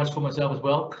 thank you very much for myself as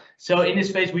well. So in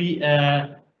this phase, we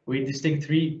distinct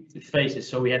 3 phases.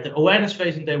 So we have the awareness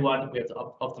phase in day 1, we have the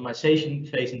optimization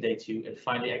phase in day 2, and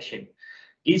finally action.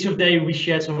 Each of day we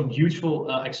shared some useful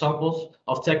examples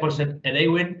of tech partners at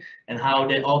Awin, and how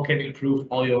they all can improve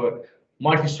all your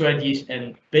marketing strategies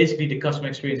and basically the customer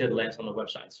experience that lands on the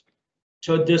websites.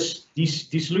 So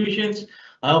these solutions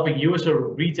are helping you as a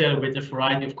retailer with a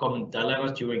variety of common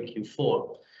dilemmas during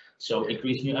Q4. So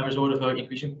increasing your average order value,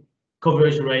 increasing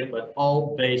conversion rate, but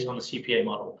all based on the CPA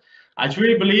model. I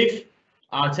truly believe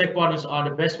our tech partners are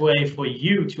the best way for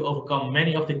you to overcome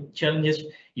many of the challenges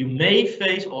you may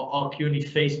face or are currently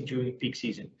facing during peak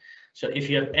season. So if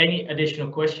you have any additional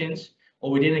questions,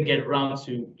 or we didn't get around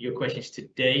to your questions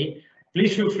today,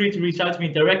 please feel free to reach out to me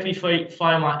directly via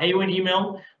my Awin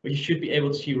email, which you should be able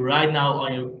to see right now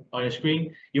on your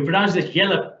screen. You pronounce it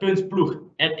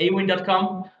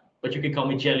jelle.ploeg@awin.com, but you can call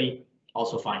me Jelle,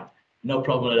 also fine. No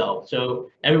problem at all.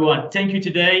 So everyone, thank you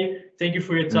today. Thank you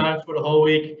for your time for the whole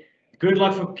week. Good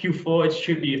luck for Q4. It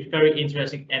should be a very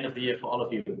interesting end of the year for all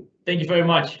of you. Thank you very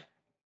much.